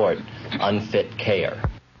support unfit care.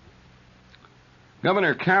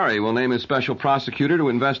 Governor Carey will name a special prosecutor to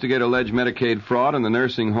investigate alleged Medicaid fraud in the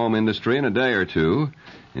nursing home industry in a day or two.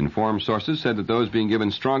 Informed sources said that those being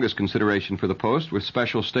given strongest consideration for the post were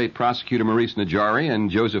Special State Prosecutor Maurice Najari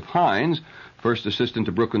and Joseph Hines, First Assistant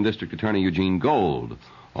to Brooklyn District Attorney Eugene Gold.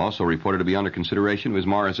 Also reported to be under consideration was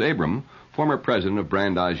Morris Abram, former president of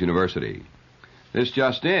Brandeis University. This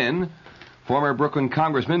just in, former Brooklyn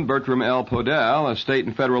Congressman Bertram L. Podell, a state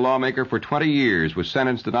and federal lawmaker for 20 years, was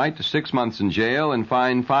sentenced tonight to 6 months in jail and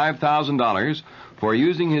fined $5,000 for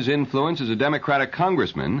using his influence as a Democratic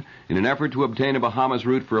congressman in an effort to obtain a Bahamas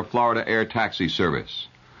route for a Florida air taxi service.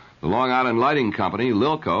 The Long Island Lighting Company,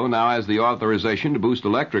 Lilco, now has the authorization to boost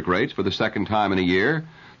electric rates for the second time in a year.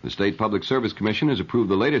 The State Public Service Commission has approved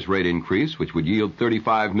the latest rate increase, which would yield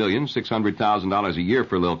 $35,600,000 a year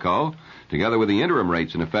for Lilco. Together with the interim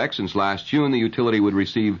rates in effect since last June, the utility would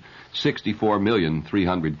receive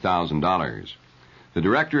 $64,300,000. The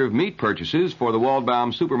director of meat purchases for the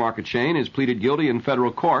Waldbaum supermarket chain has pleaded guilty in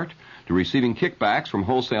federal court to receiving kickbacks from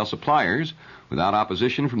wholesale suppliers. Without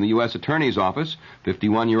opposition from the U.S. Attorney's Office,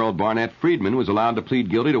 51-year-old Barnett Friedman was allowed to plead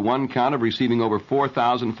guilty to one count of receiving over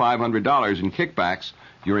 $4,500 in kickbacks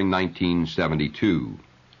during 1972.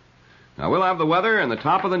 Now, we'll have the weather and the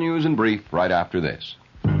top of the news in brief right after this.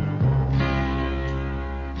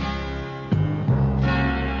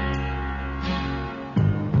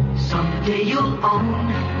 Someday you'll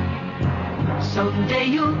own. Someday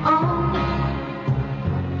you'll own.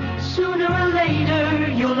 Sooner or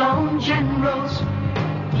later you'll own Generals.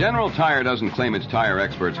 General Tire doesn't claim its tire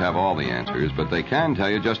experts have all the answers, but they can tell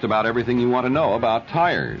you just about everything you want to know about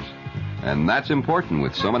tires. And that's important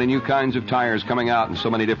with so many new kinds of tires coming out and so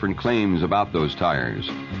many different claims about those tires.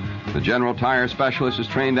 The General Tire specialist is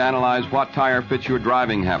trained to analyze what tire fits your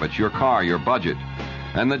driving habits, your car, your budget.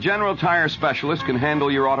 And the General Tire specialist can handle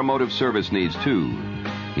your automotive service needs, too.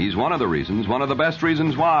 He's one of the best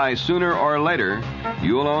reasons why, sooner or later,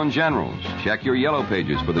 you'll own Generals. Check your yellow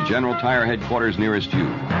pages for the General Tire headquarters nearest you.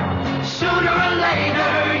 Sooner or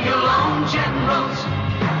later you'll own Generals.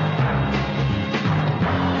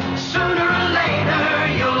 Sooner or later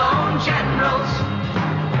you'll own Generals.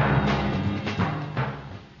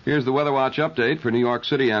 Here's the Weather Watch update for New York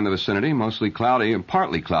City and the vicinity. Mostly cloudy and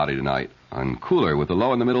partly cloudy tonight. And cooler with the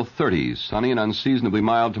low in the middle 30s. Sunny and unseasonably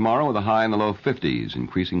mild tomorrow with a high in the low 50s.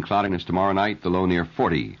 Increasing cloudiness tomorrow night, the low near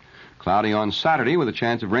 40. Cloudy on Saturday with a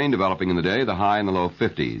chance of rain developing in the day, the high in the low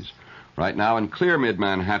 50s. Right now in clear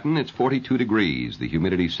mid-Manhattan, it's 42 degrees. The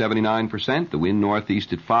humidity 79%, the wind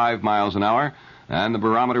northeast at 5 miles an hour, and the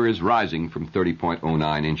barometer is rising from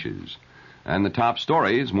 30.09 inches. And the top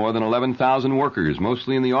stories, more than 11,000 workers,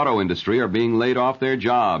 mostly in the auto industry, are being laid off their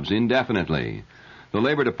jobs indefinitely. The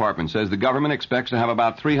Labor Department says the government expects to have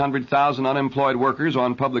about 300,000 unemployed workers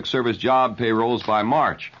on public service job payrolls by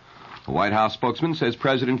March. A White House spokesman says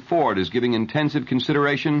President Ford is giving intensive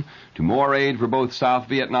consideration to more aid for both South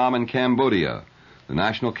Vietnam and Cambodia. The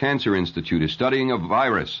National Cancer Institute is studying a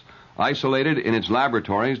virus isolated in its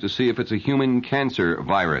laboratories to see if it's a human cancer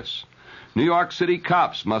virus. New York City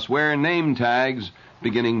cops must wear name tags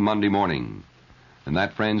beginning Monday morning. And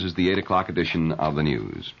that, friends, is the 8 o'clock edition of the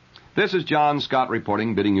news. This is John Scott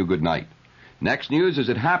reporting, bidding you good night. Next news as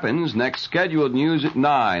it happens, next scheduled news at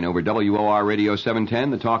 9 over WOR Radio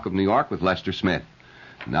 710, The Talk of New York with Lester Smith.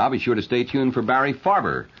 Now be sure to stay tuned for Barry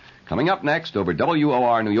Farber, coming up next over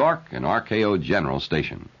WOR New York and RKO General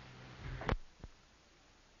Station.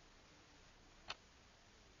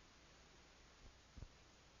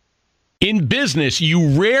 In business,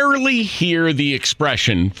 you rarely hear the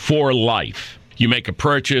expression for life. You make a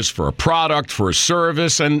purchase for a product, for a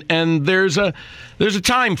service, and there's a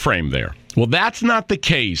time frame there. Well, that's not the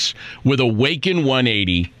case with Awaken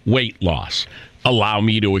 180 weight loss. Allow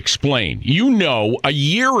me to explain. You know, a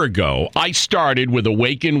year ago, I started with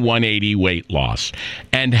Awaken 180 weight loss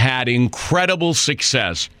and had incredible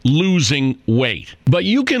success losing weight. But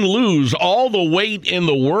you can lose all the weight in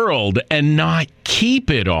the world and not keep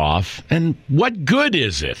it off. And what good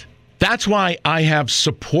is it? That's why I have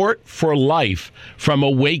support for life from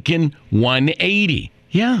Awaken 180.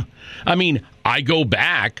 Yeah. I mean, I go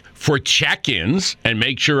back for check-ins and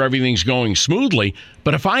make sure everything's going smoothly.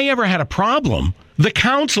 But if I ever had a problem, the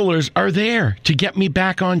counselors are there to get me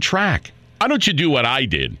back on track. Why don't you do what I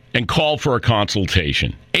did and call for a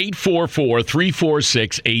consultation?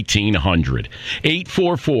 844-346-1800.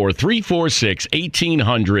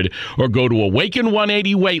 844-346-1800 or go to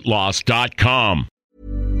awaken180weightloss.com.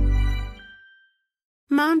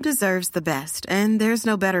 Mom deserves the best, and there's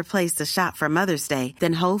no better place to shop for Mother's Day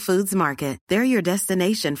than Whole Foods Market. They're your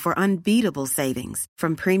destination for unbeatable savings,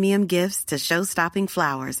 from premium gifts to show-stopping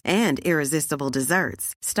flowers and irresistible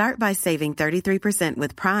desserts. Start by saving 33%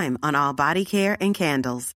 with Prime on all body care and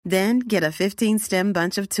candles. Then get a 15-stem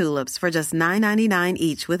bunch of tulips for just $9.99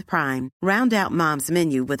 each with Prime. Round out Mom's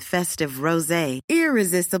menu with festive rosé,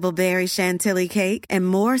 irresistible berry chantilly cake, and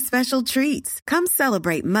more special treats. Come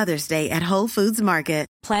celebrate Mother's Day at Whole Foods Market.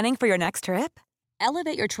 Planning for your next trip?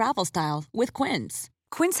 Elevate your travel style with Quince.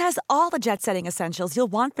 Quince has all the jet-setting essentials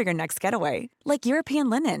you'll want for your next getaway, like European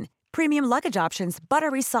linen, premium luggage options,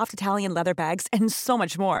 buttery soft Italian leather bags, and so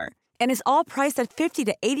much more. And is all priced at 50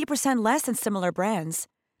 to 80% less than similar brands.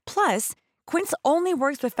 Plus, Quince only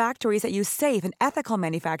works with factories that use safe and ethical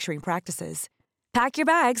manufacturing practices. Pack your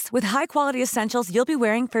bags with high-quality essentials you'll be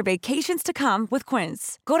wearing for vacations to come with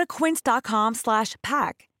Quince. Go to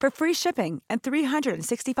quince.com/pack for free shipping and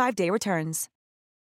 365-day returns.